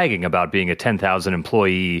was bragging about being a 10,000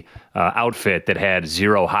 employee outfit that had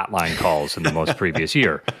 0 hotline calls in the most previous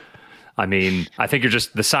year. I mean, I think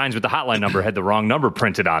the signs with the hotline number had the wrong number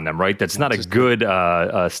printed on them, right? That's not a good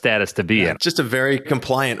status to be in. Just a very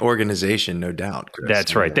compliant organization, no doubt, Chris.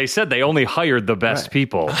 That's right. They said they only hired the best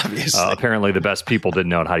people. Apparently, the best people didn't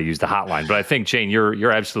know how to use the hotline. But I think, Jane,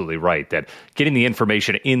 you're absolutely right that getting the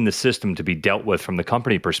information in the system to be dealt with from the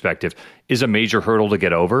company perspective is a major hurdle to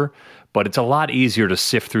get over. But it's a lot easier to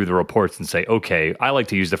sift through the reports and say, okay, I like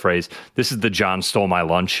to use the phrase, this is the John stole my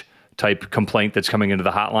lunch type complaint that's coming into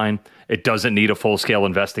the hotline. It doesn't need a full-scale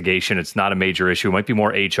investigation. It's not a major issue. It might be more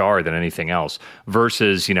HR than anything else.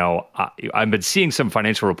 Versus, I've been seeing some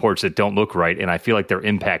financial reports that don't look right, and I feel like they're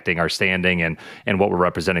impacting our standing and what we're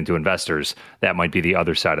representing to investors. That might be the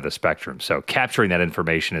other side of the spectrum. So capturing that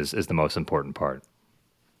information is the most important part.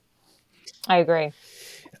 I agree.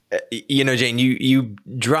 Jane, you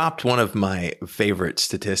dropped one of my favorite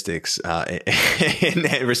statistics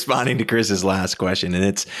in responding to Chris's last question, and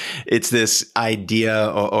it's this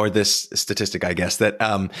idea or this statistic, I guess, that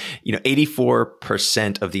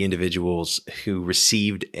 84% of the individuals who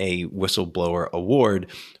received a whistleblower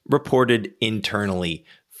award reported internally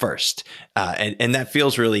first. And that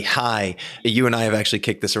feels really high. You and I have actually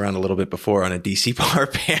kicked this around a little bit before on a DC Bar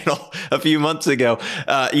panel a few months ago.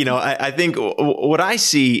 I think what I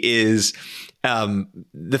see is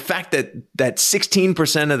the fact that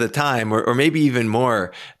 16% of the time, or maybe even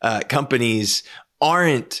more, companies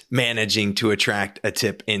aren't managing to attract a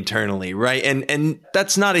tip internally, right? And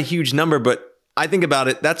that's not a huge number, but I think about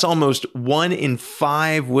it, that's almost 1 in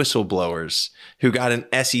 5 whistleblowers who got an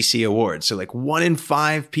SEC award. So like 1 in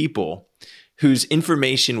 5 people whose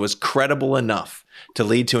information was credible enough to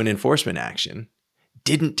lead to an enforcement action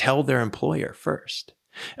didn't tell their employer first.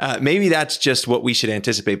 Maybe that's just what we should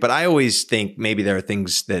anticipate, but I always think maybe there are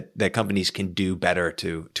things that companies can do better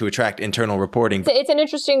to attract internal reporting. It's an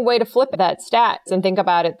interesting way to flip that stat and think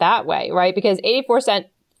about it that way, right? Because 84%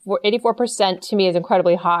 84% to me is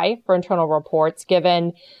incredibly high for internal reports,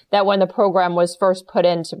 given that when the program was first put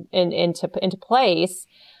into place,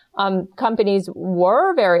 companies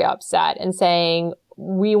were very upset and saying,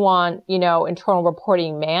 we want, internal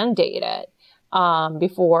reporting mandated.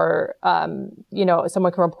 Before,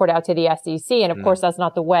 someone can report out to the SEC. And of course, that's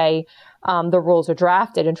not the way, the rules are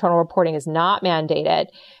drafted. Internal reporting is not mandated.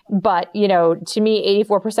 But, to me,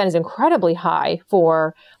 84% is incredibly high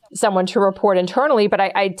for someone to report internally. But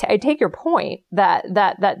I take your point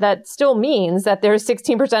that still means that there's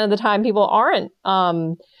 16% of the time people aren't,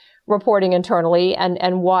 reporting internally.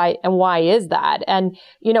 And why is that? And,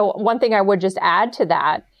 one thing I would just add to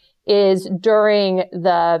that is during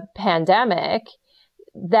the pandemic,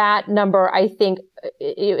 that number, I think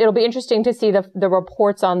it'll be interesting to see the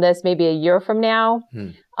reports on this maybe a year from now,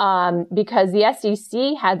 because the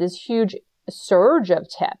SEC had this huge surge of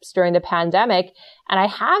tips during the pandemic. And I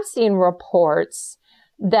have seen reports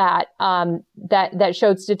that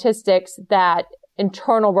showed statistics that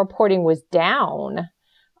internal reporting was down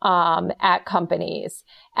at companies.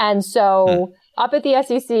 And so up at the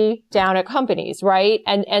SEC, down at companies, right?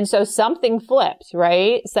 And so something flipped,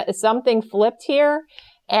 right? So something flipped here.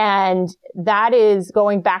 And that is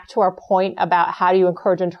going back to our point about how do you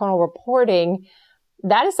encourage internal reporting.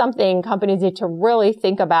 That is something companies need to really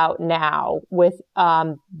think about now with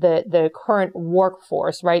the current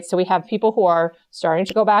workforce, right? So we have people who are starting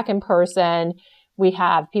to go back in person. We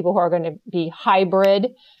have people who are going to be hybrid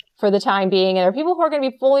for the time being, and there are people who are going to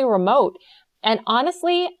be fully remote. And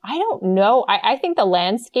honestly, I don't know. I think the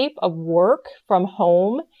landscape of work from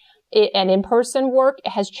home and in-person work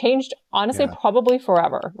has changed, honestly, probably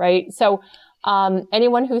forever, right? So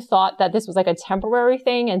anyone who thought that this was like a temporary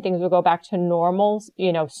thing and things would go back to normal,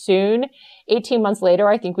 soon, 18 months later,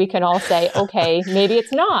 I think we can all say, okay, maybe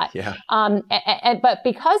it's not. But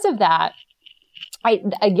because of that,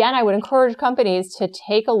 I would encourage companies to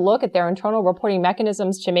take a look at their internal reporting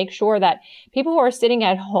mechanisms to make sure that people who are sitting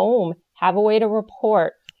at home have a way to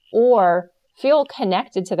report or feel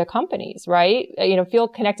connected to the companies, right? Feel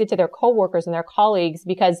connected to their coworkers and their colleagues,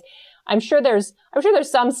 because I'm sure there's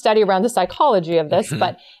some study around the psychology of this,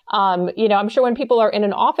 but, I'm sure when people are in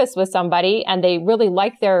an office with somebody and they really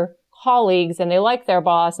like their colleagues and they like their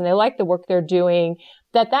boss and they like the work they're doing,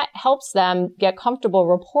 that helps them get comfortable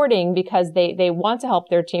reporting because they want to help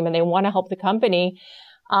their team and they want to help the company.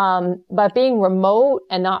 But being remote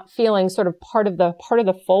and not feeling sort of part of the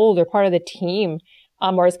fold or part of the team,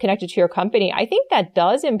 or is connected to your company, I think that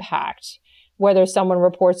does impact whether someone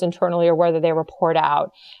reports internally or whether they report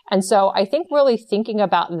out. And so I think really thinking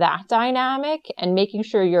about that dynamic and making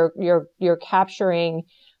sure you're capturing,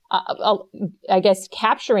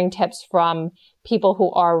 capturing tips from people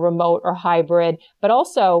who are remote or hybrid, but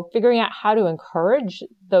also figuring out how to encourage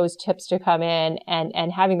those tips to come in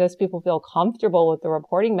and having those people feel comfortable with the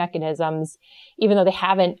reporting mechanisms, even though they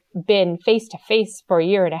haven't been face to face for a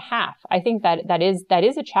year and a half. I think that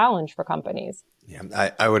is a challenge for companies. Yeah,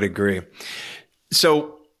 I would agree.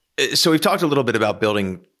 So we've talked a little bit about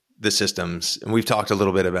building the systems, and we've talked a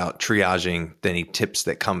little bit about triaging any tips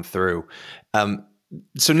that come through.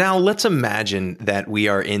 So now let's imagine that we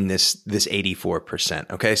are in this 84%.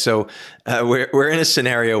 Okay. So, we're in a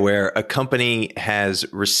scenario where a company has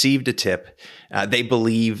received a tip. They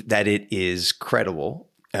believe that it is credible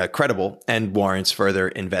and warrants further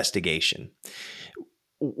investigation.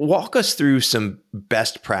 Walk us through some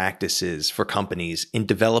best practices for companies in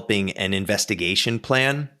developing an investigation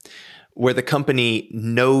plan where the company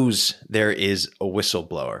knows there is a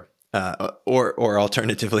whistleblower. Or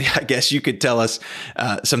alternatively, I guess you could tell us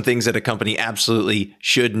some things that a company absolutely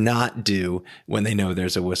should not do when they know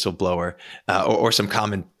there's a whistleblower, or some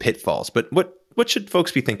common pitfalls. But what should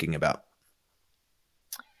folks be thinking about?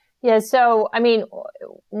 Yeah, so I mean,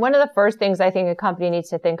 one of the first things I think a company needs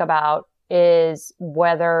to think about is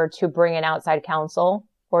whether to bring in outside counsel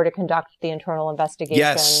or to conduct the internal investigation.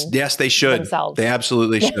 Yes, they should. Themselves. They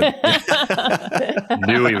absolutely should.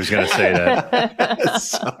 Knew he was going to say that.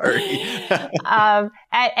 Sorry.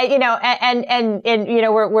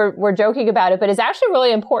 We're joking about it, but it's actually a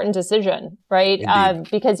really important decision, right?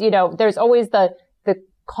 Because there's always the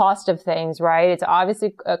cost of things, right? It's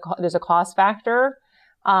obviously there's a cost factor,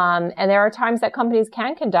 and there are times that companies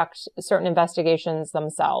can conduct certain investigations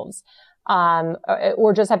themselves.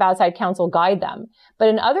 Or just have outside counsel guide them. But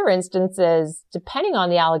in other instances, depending on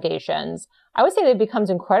the allegations, I would say that it becomes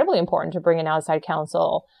incredibly important to bring in outside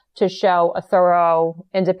counsel to show a thorough,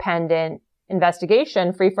 independent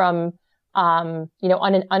investigation free from,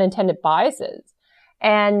 unintended biases.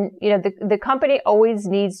 And, the company always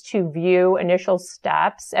needs to view initial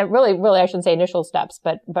steps, and really, I shouldn't say initial steps,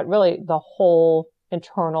 but really the whole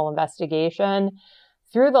internal investigation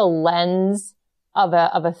through the lens of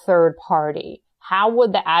a third party. How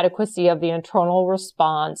would the adequacy of the internal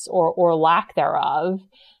response or lack thereof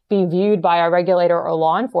be viewed by a regulator or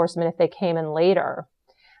law enforcement if they came in later?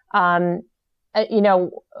 Another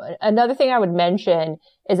thing I would mention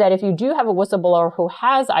is that if you do have a whistleblower who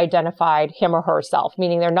has identified him or herself,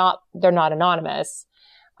 meaning they're not anonymous,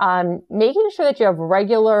 making sure that you have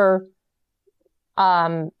regular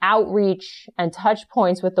outreach and touch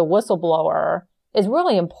points with the whistleblower is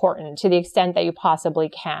really important to the extent that you possibly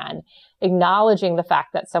can, acknowledging the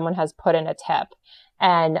fact that someone has put in a tip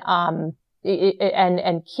and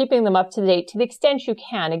keeping them up to date to the extent you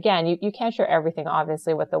can. Again, you can't share everything,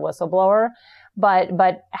 obviously, with the whistleblower, but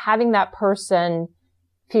having that person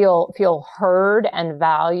feel heard and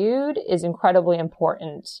valued is incredibly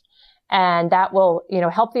important. And that will,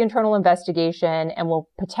 help the internal investigation and will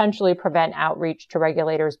potentially prevent outreach to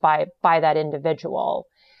regulators by that individual.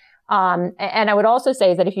 And I would also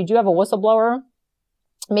say is that if you do have a whistleblower,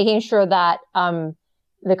 making sure that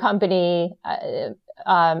the company,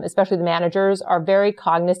 especially the managers, are very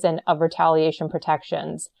cognizant of retaliation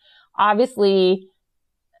protections. Obviously,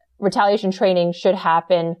 retaliation training should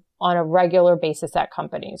happen on a regular basis at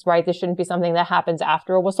companies, right? This shouldn't be something that happens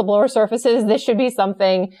after a whistleblower surfaces. This should be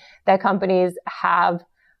something that companies have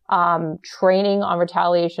training on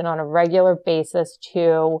retaliation on a regular basis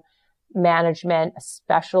to management,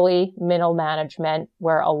 especially middle management,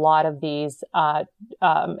 where a lot of these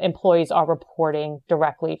employees are reporting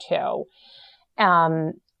directly to.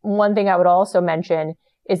 One thing I would also mention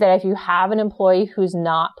is that if you have an employee who's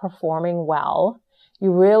not performing well,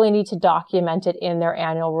 you really need to document it in their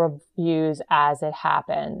annual reviews as it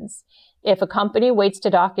happens. If a company waits to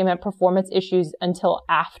document performance issues until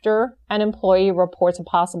after an employee reports a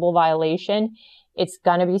possible violation, it's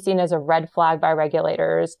going to be seen as a red flag by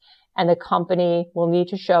regulators, and the company will need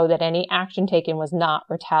to show that any action taken was not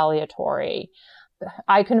retaliatory.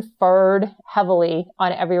 I conferred heavily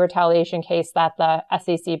on every retaliation case that the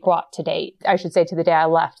SEC brought to date. I should say to the day I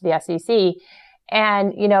left the SEC.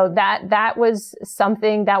 And, that was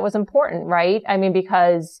something that was important, right? I mean,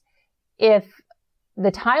 because if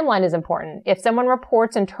the timeline is important, if someone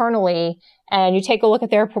reports internally and you take a look at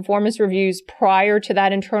their performance reviews prior to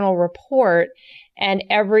that internal report, and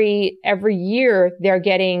every year they're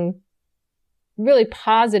getting really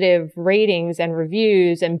positive ratings and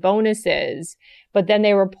reviews and bonuses, but then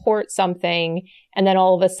they report something and then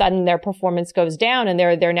all of a sudden their performance goes down and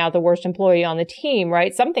they're now the worst employee on the team,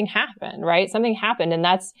 right? Something happened, right? Something happened, and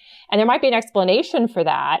there might be an explanation for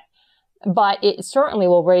that, but it certainly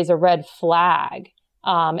will raise a red flag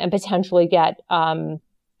and potentially get an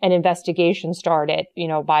investigation started,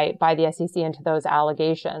 by the SEC into those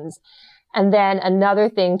allegations. And then another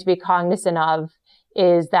thing to be cognizant of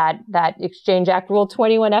is that Exchange Act Rule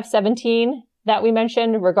 21F17 that we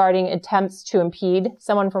mentioned regarding attempts to impede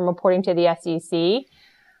someone from reporting to the SEC.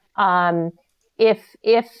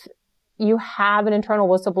 If you have an internal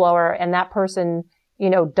whistleblower and that person,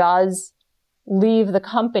 does leave the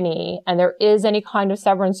company and there is any kind of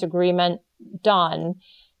severance agreement done,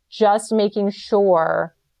 just making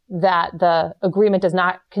sure that the agreement does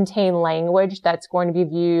not contain language that's going to be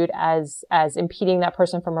viewed as impeding that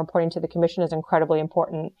person from reporting to the commission is incredibly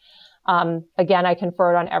important. Again, I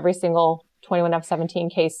conferred on every single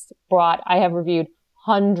 21F17 case brought. I have reviewed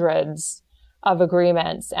hundreds of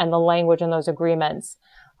agreements and the language in those agreements.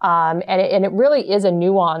 And it really is a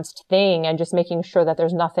nuanced thing, and just making sure that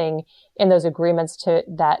there's nothing in those agreements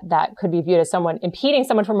that could be viewed as someone impeding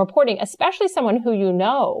someone from reporting, especially someone who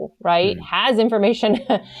right, has information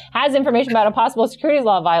about a possible securities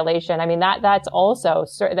law violation. I mean, that's also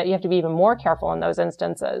that you have to be even more careful in those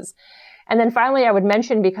instances. And then finally, I would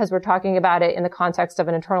mention, because we're talking about it in the context of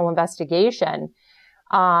an internal investigation,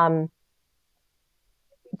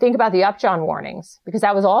 think about the Upjohn warnings, because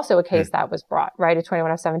that was also a case that was brought, right? A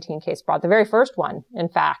 21F17 case brought. The very first one, in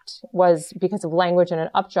fact, was because of language in an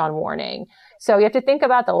Upjohn warning. So you have to think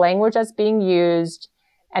about the language that's being used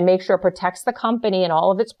and make sure it protects the company and all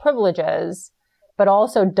of its privileges, but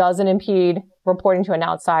also doesn't impede reporting to an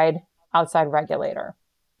outside regulator.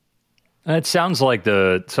 It sounds like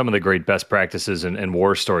some of the great best practices and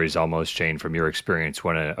war stories almost, Jane, from your experience,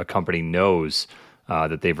 when a company knows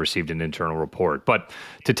that they've received an internal report. But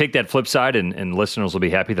to take that flip side, and listeners will be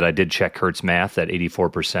happy that I did check Kurt's math at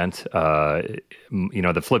 84%.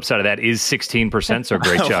 The flip side of that is 16%. So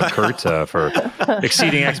great job, Kurt, for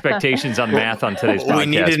exceeding expectations on math on today's podcast. We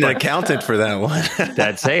needed an accountant for that one.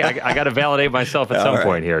 I got to validate myself at some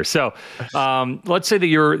point here. So let's say that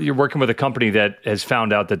you're working with a company that has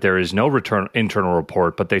found out that there is no internal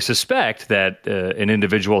report, but they suspect that an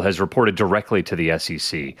individual has reported directly to the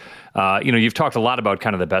SEC. You've talked a lot about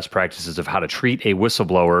kind of the best practices of how to treat a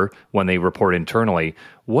whistleblower when they report internally.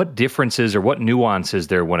 What differences or what nuance is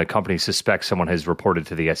there when a company suspects someone has reported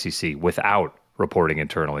to the SEC without reporting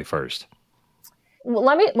internally first? Well,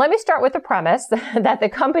 let me start with the premise that the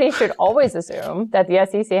company should always assume that the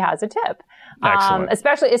SEC has a tip,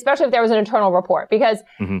 especially if there was an internal report. Because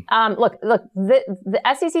look, the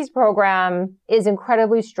SEC's program is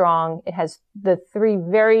incredibly strong. It has the three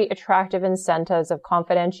very attractive incentives of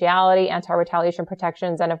confidentiality, anti-retaliation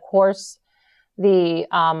protections, and of course the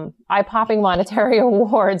eye-popping monetary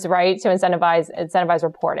awards, right, to incentivize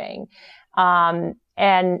reporting.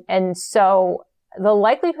 And so the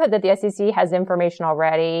likelihood that the SEC has information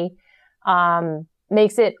already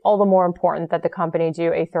makes it all the more important that the company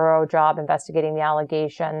do a thorough job investigating the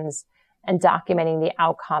allegations and documenting the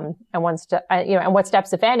outcome and what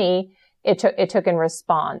steps, if any, it took in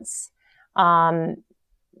response.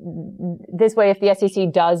 This way, if the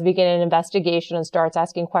SEC does begin an investigation and starts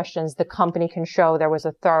asking questions, the company can show there was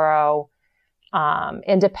a thorough,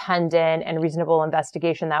 independent, and reasonable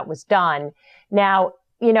investigation that was done. Now,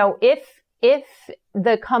 if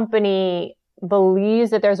the company believes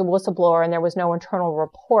that there's a whistleblower and there was no internal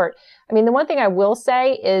report, I mean, the one thing I will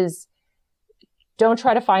say is don't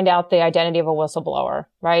try to find out the identity of a whistleblower,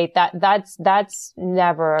 right? That's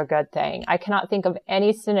never a good thing. I cannot think of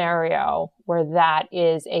any scenario where that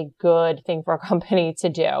is a good thing for a company to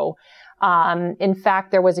do. In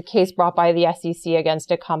fact, there was a case brought by the SEC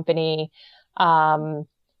against a company,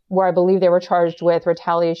 where I believe they were charged with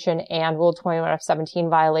retaliation and Rule 21F17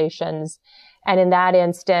 violations. And in that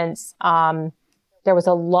instance, there was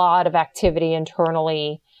a lot of activity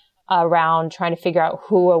internally around trying to figure out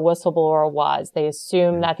who a whistleblower was. They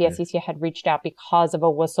assumed that the SEC had reached out because of a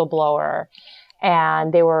whistleblower.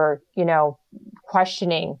 And they were,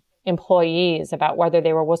 questioning employees about whether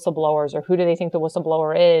they were whistleblowers or who do they think the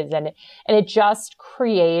whistleblower is. And it just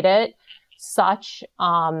created such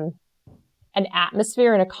an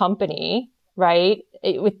atmosphere in a company, right?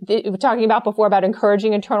 We're talking about before about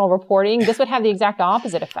encouraging internal reporting. This would have the exact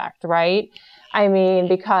opposite effect, right? I mean,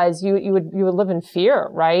 because you would live in fear,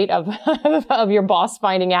 right, of your boss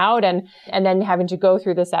finding out and then having to go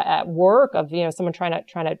through this at work of someone trying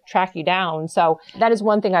to track you down. So that is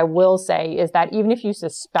one thing I will say is that even if you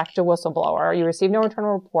suspect a whistleblower, you receive no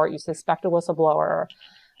internal report, you suspect a whistleblower,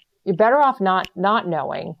 you're better off not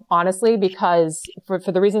knowing, honestly, because for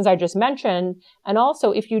the reasons I just mentioned, and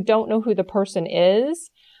also if you don't know who the person is,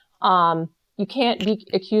 you can't be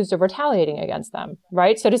accused of retaliating against them,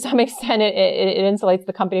 right? So to some extent, it insulates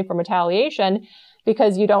the company from retaliation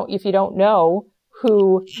because if you don't know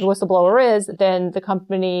who the whistleblower is, then the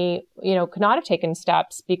company, could not have taken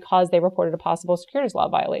steps because they reported a possible securities law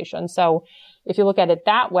violation. So if you look at it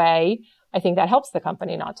that way, I think that helps the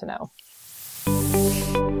company not to know.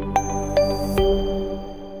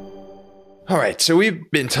 All right. So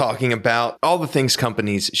we've been talking about all the things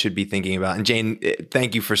companies should be thinking about. And Jane,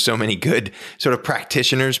 thank you for so many good sort of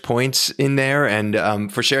practitioners' points in there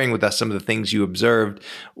and for sharing with us some of the things you observed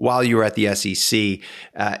while you were at the SEC.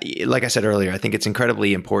 Like I said earlier, I think it's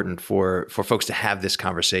incredibly important for folks to have this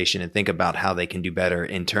conversation and think about how they can do better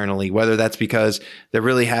internally, whether that's because they're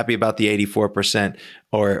really happy about the 84%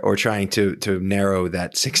 or trying to narrow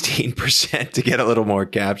that 16% to get a little more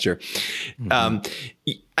capture.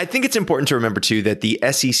 I think it's important to remember, too, that the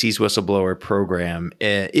SEC's whistleblower program,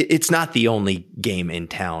 it's not the only game in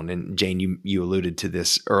town. And Jane, you alluded to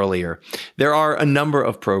this earlier. There are a number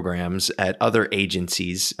of programs at other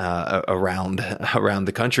agencies around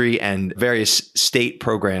the country and various state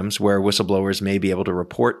programs where whistleblowers may be able to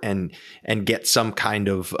report and get some kind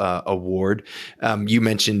of award. You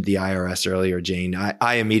mentioned the IRS earlier, Jane.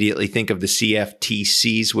 I immediately think of the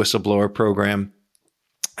CFTC's whistleblower program.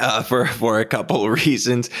 For a couple of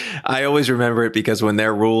reasons. I always remember it because when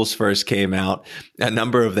their rules first came out, a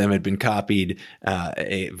number of them had been copied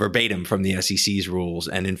verbatim from the SEC's rules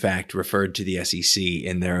and in fact referred to the SEC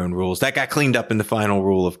in their own rules. That got cleaned up in the final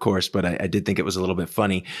rule, of course, but I did think it was a little bit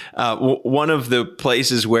funny. One of the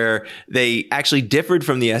places where they actually differed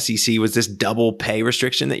from the SEC was this double pay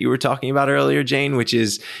restriction that you were talking about earlier, Jane, which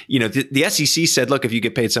is, the SEC said, look, if you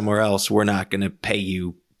get paid somewhere else, we're not going to pay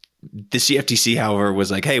you The CFTC, however,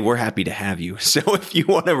 was like, hey, we're happy to have you. So if you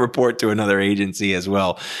want to report to another agency as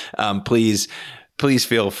well, please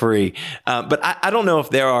feel free. But I don't know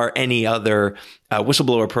if there are any other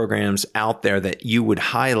whistleblower programs out there that you would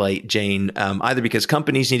highlight, Jane, either because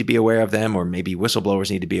companies need to be aware of them, or maybe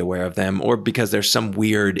whistleblowers need to be aware of them, or because there's some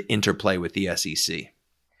weird interplay with the SEC.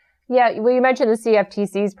 Yeah, well, you mentioned the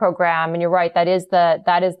CFTC's program, and you're right. That is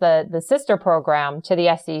the sister program to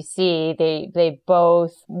the SEC. They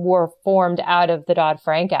both were formed out of the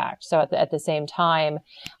Dodd-Frank Act, so at the same time,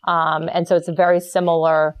 and so it's a very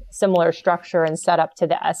similar structure and setup to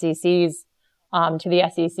the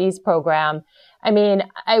SEC's program. I mean,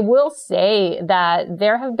 I will say that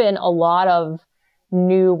there have been a lot of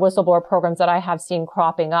new whistleblower programs that I have seen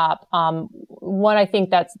cropping up. One I think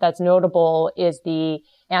that's notable is the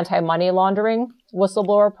anti-money laundering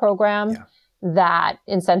whistleblower program that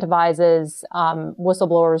incentivizes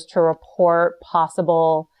whistleblowers to report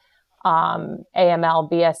possible AML,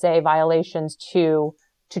 BSA violations to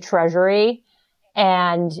Treasury.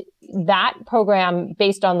 And that program,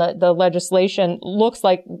 based on the legislation,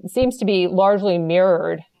 seems to be largely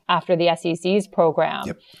mirrored after the SEC's program.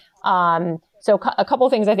 Yep. So a couple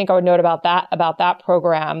of things I think I would note about that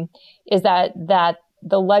program is that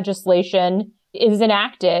the legislation is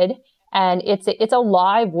enacted and it's a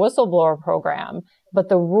live whistleblower program, but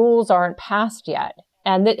the rules aren't passed yet.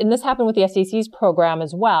 And this happened with the SEC's program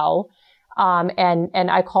as well. And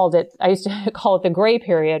I used to call it the gray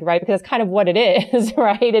period, right? Because that's kind of what it is,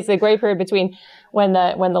 right? It's the gray period between when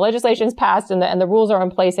the legislation is passed and the rules are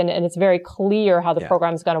in place and it's very clear how the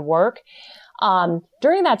program is going to work.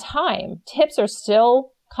 During that time, tips are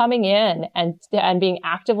still coming in and being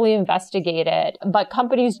actively investigated, but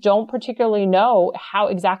companies don't particularly know how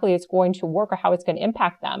exactly it's going to work or how it's going to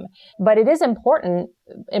impact them. But it is important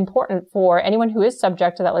for anyone who is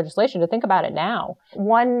subject to that legislation to think about it now.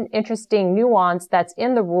 One interesting nuance that's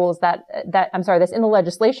in the rules that's in the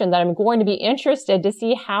legislation that I'm going to be interested to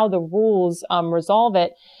see how the rules resolve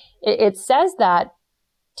it. It says that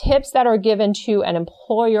tips that are given to an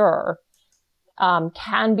employer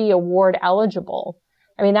can be award eligible.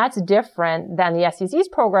 I mean, that's different than the SEC's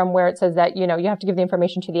program where it says that, you have to give the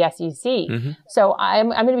information to the SEC. Mm-hmm. So I'm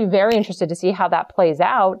going to be very interested to see how that plays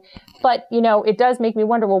out. But, it does make me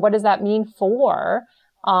wonder, well, what does that mean for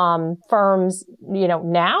firms,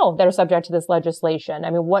 now that are subject to this legislation?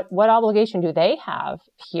 I mean, what obligation do they have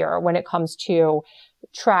here when it comes to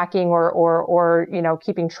tracking or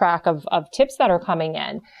keeping track of tips that are coming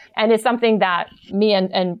in? And it's something that me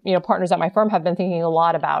and partners at my firm have been thinking a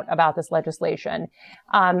lot about this legislation.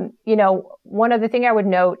 One other thing I would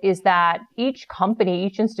note is that each company,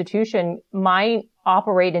 each institution might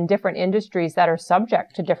operate in different industries that are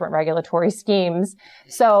subject to different regulatory schemes.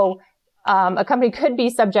 So a company could be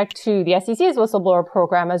subject to the SEC's whistleblower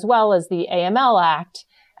program as well as the AML Act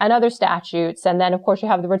and other statutes. And then, of course, you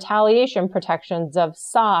have the retaliation protections of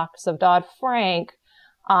SOX, of Dodd-Frank,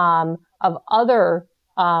 of other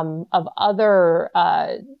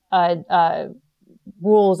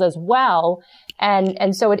rules as well.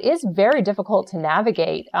 And so it is very difficult to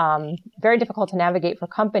navigate for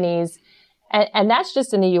companies. And that's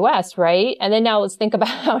just in the U.S., right? And then now let's think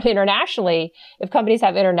about internationally. If companies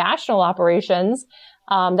have international operations,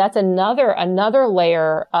 that's another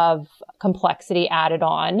layer of complexity added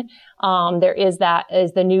on. There is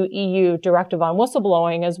the new EU directive on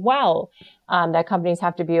whistleblowing as well, that companies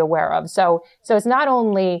have to be aware of. So it's not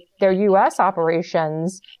only their U.S.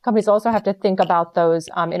 operations, companies also have to think about those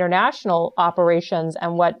international operations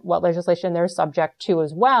and what legislation they're subject to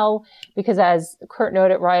as well. Because as Kurt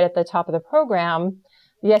noted right at the top of the program,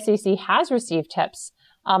 the SEC has received tips.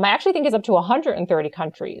 I actually think it's up to 130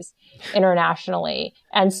 countries internationally.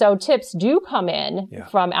 And so tips do come in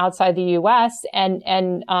from outside the U.S. And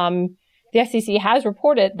the SEC has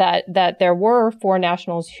reported that there were foreign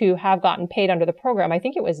nationals who have gotten paid under the program. I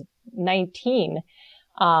think it was 19,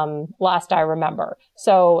 last I remember.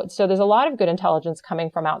 So there's a lot of good intelligence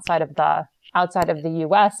coming from outside of the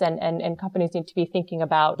U.S. and companies need to be thinking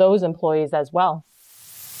about those employees as well.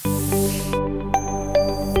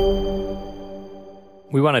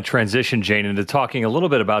 We want to transition, Jane, into talking a little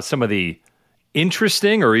bit about some of the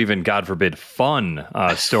interesting or even, God forbid, fun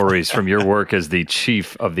stories from your work as the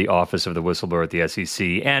chief of the Office of the Whistleblower at the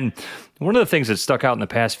SEC. And one of the things that stuck out in the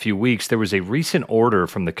past few weeks, there was a recent order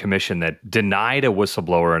from the commission that denied a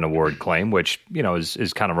whistleblower an award claim, which,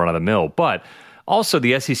 is kind of run-of-the-mill. But also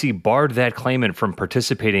the SEC barred that claimant from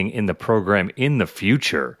participating in the program in the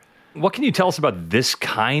future. What can you tell us about this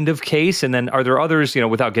kind of case? And then are there others,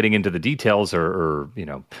 without getting into the details or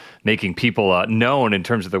making people known in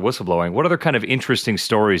terms of their whistleblowing, what other kind of interesting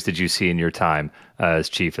stories did you see in your time as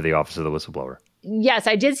chief of the Office of the Whistleblower? Yes,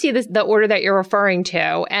 I did see the order that you're referring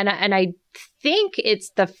to. And I think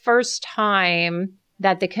it's the first time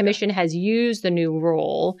that the commission has used the new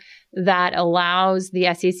rule that allows the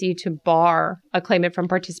SEC to bar a claimant from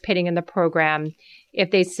participating in the program if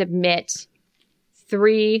they submit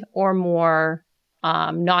 3 or more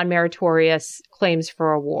non-meritorious claims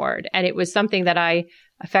for award. And it was something that I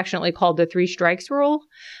affectionately called the 3 strikes rule,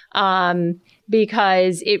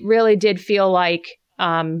 because it really did feel like,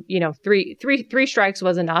 three strikes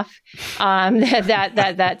was enough.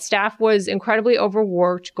 That staff was incredibly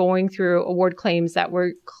overworked going through award claims that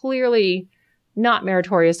were clearly not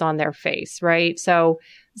meritorious on their face, right? So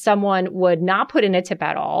someone would not put in a tip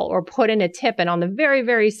at all, or put in a tip and on the very,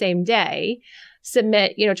 very same day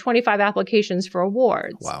submit, 25 applications for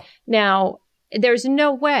awards. Wow. Now, there's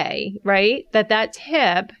no way, right, that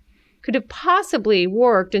tip could have possibly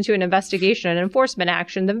worked into an investigation and enforcement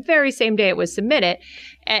action the very same day it was submitted.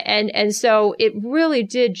 And so it really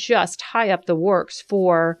did just tie up the works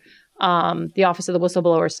for the Office of the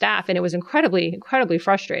Whistleblower staff. And it was incredibly, incredibly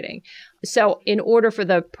frustrating. So in order for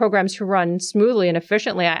the programs to run smoothly and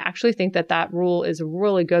efficiently, I actually think that rule is a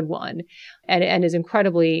really good one and is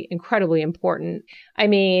incredibly, incredibly important. I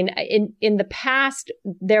mean, in the past,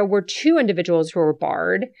 there were 2 individuals who were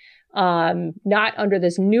barred, not under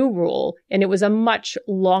this new rule. And it was a much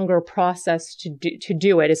longer process to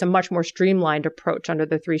do it. It's a much more streamlined approach under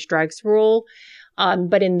the 3 strikes rule.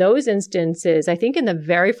 But in those instances, I think in the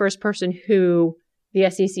very first person who the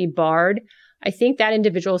SEC barred, I think that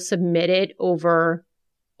individual submitted well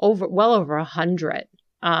over 100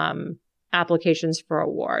 applications for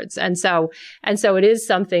awards, and so it is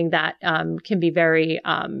something that can be very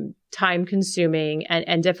time consuming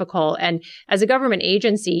and difficult. And as a government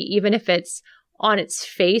agency, even if it's on its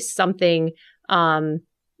face something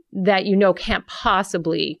that can't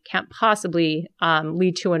possibly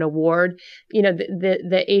lead to an award,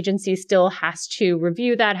 the agency still has to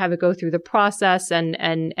review that, have it go through the process,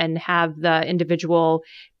 and have the individual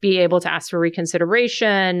be able to ask for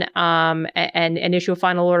reconsideration, and issue a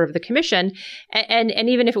final order of the commission. And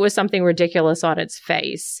even if it was something ridiculous on its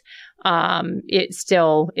face, it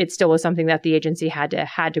still was something that the agency had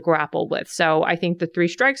to grapple with. So I think the 3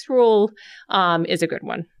 strikes rule is a good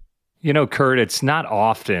one. Kurt, it's not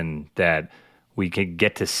often that we can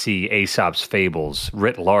get to see Aesop's fables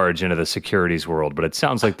writ large into the securities world, but it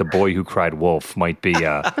sounds like The Boy Who Cried Wolf might be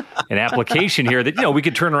an application here that, we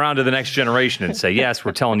could turn around to the next generation and say, yes,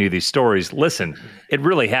 we're telling you these stories. Listen, it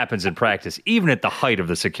really happens in practice, even at the height of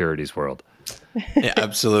the securities world. Yeah,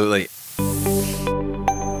 absolutely.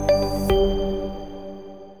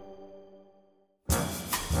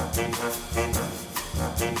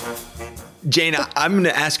 Jane, I'm going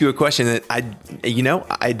to ask you a question that I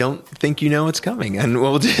don't think it's coming, and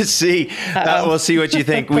we'll just see. We'll see what you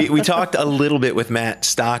think. We talked a little bit with Matt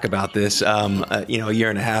Stock about this, a year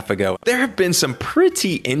and a half ago. There have been some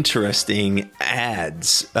pretty interesting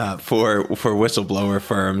ads for whistleblower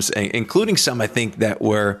firms, including some I think that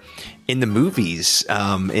were in the movies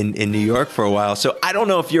in New York for a while. So I don't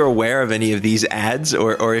know if you're aware of any of these ads,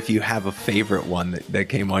 or if you have a favorite one that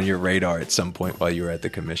came on your radar at some point while you were at the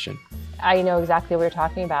commission. I know exactly what you're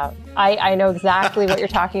talking about. I know exactly what you're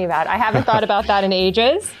talking about. I haven't thought about that in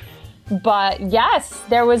ages. But yes,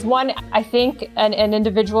 there was one, I think an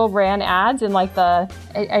individual ran ads in I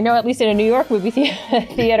know at least in a New York movie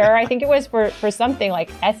theater, I think it was for something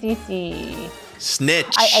like SEC. Snitch.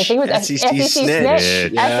 I think it was SEC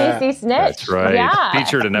Snitch. Yeah. SEC Snitch. That's right. Yeah.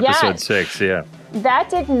 Featured in episode 6, yeah.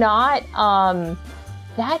 That did not...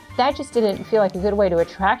 That just didn't feel like a good way to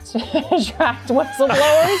attract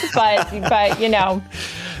whistleblowers, but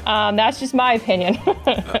that's just my opinion.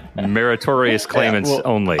 Meritorious claimants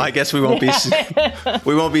only. I guess we won't be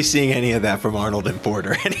seeing any of that from Arnold and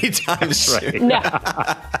Porter anytime soon.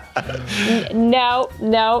 Right. No.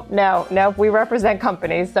 We represent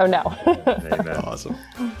companies, so no. Amen. Awesome.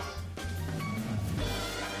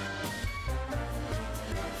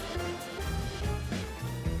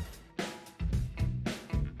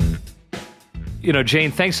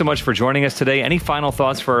 Jane, thanks so much for joining us today. Any final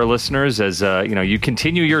thoughts for our listeners as you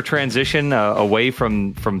continue your transition away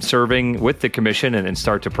from serving with the commission and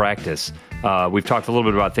start to practice? We've talked a little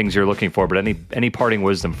bit about things you're looking for, but any parting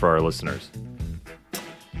wisdom for our listeners?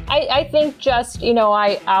 I think just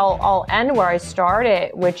I'll end where I started,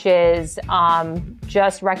 which is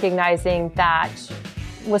just recognizing that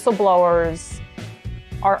whistleblowers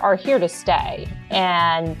are here to stay,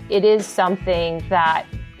 and it is something that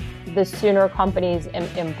the sooner companies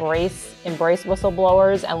embrace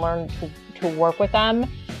whistleblowers and learn to work with them,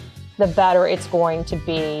 the better it's going to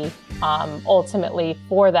be ultimately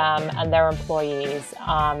for them and their employees,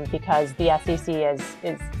 because the SEC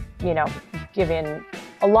is giving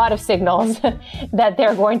a lot of signals that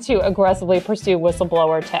they're going to aggressively pursue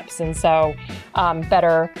whistleblower tips. And so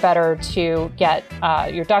better to get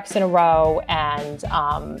your ducks in a row and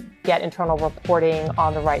get internal reporting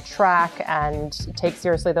on the right track and take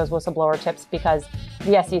seriously those whistleblower tips, because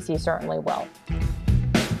the SEC certainly will.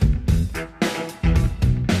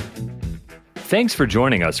 Thanks for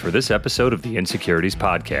joining us for this episode of the Insecurities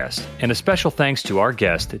Podcast, and a special thanks to our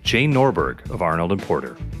guest, Jane Norberg of Arnold &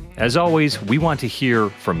 Porter. As always, we want to hear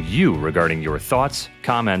from you regarding your thoughts,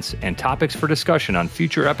 comments, and topics for discussion on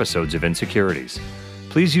future episodes of Insecurities.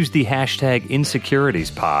 Please use the hashtag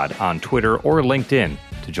InsecuritiesPod on Twitter or LinkedIn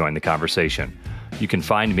to join the conversation. You can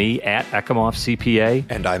find me at Ekimoff CPA.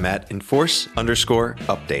 And I'm at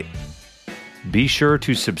Enforce_update. Be sure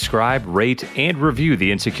to subscribe, rate, and review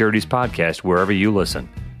the Insecurities Podcast wherever you listen.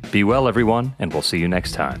 Be well, everyone, and we'll see you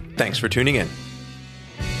next time. Thanks for tuning in.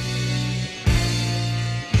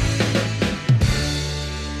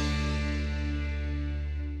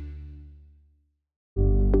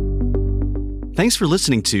 Thanks for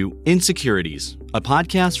listening to Insecurities, a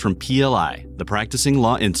podcast from PLI, the Practicing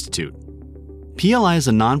Law Institute. PLI is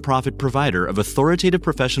a nonprofit provider of authoritative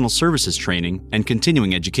professional services training and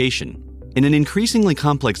continuing education. In an increasingly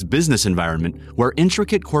complex business environment where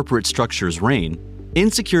intricate corporate structures reign,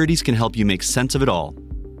 Insecurities can help you make sense of it all.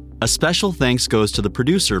 A special thanks goes to the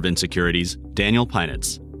producer of Insecurities, Daniel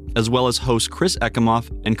Peinitz, as well as hosts Chris Ekimoff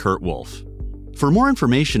and Kurt Wolf. For more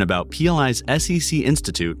information about PLI's SEC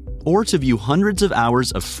Institute, or to view hundreds of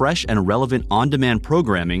hours of fresh and relevant on-demand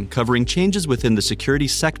programming covering changes within the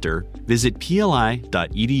securities sector, visit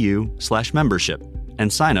pli.edu/membership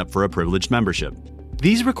and sign up for a privileged membership.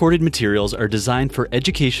 These recorded materials are designed for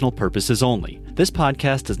educational purposes only. This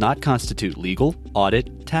podcast does not constitute legal,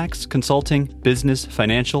 audit, tax, consulting, business,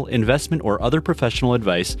 financial, investment, or other professional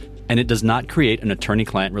advice, and it does not create an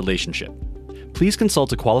attorney-client relationship. Please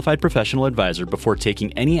consult a qualified professional advisor before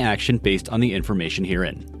taking any action based on the information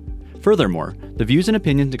herein. Furthermore, the views and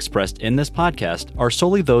opinions expressed in this podcast are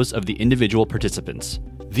solely those of the individual participants.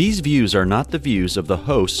 These views are not the views of the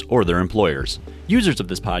hosts or their employers. Users of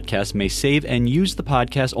this podcast may save and use the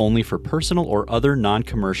podcast only for personal or other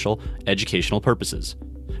non-commercial educational purposes.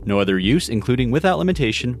 No other use, including without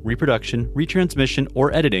limitation, reproduction, retransmission,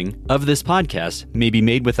 or editing of this podcast may be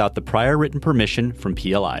made without the prior written permission from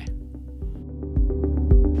PLI.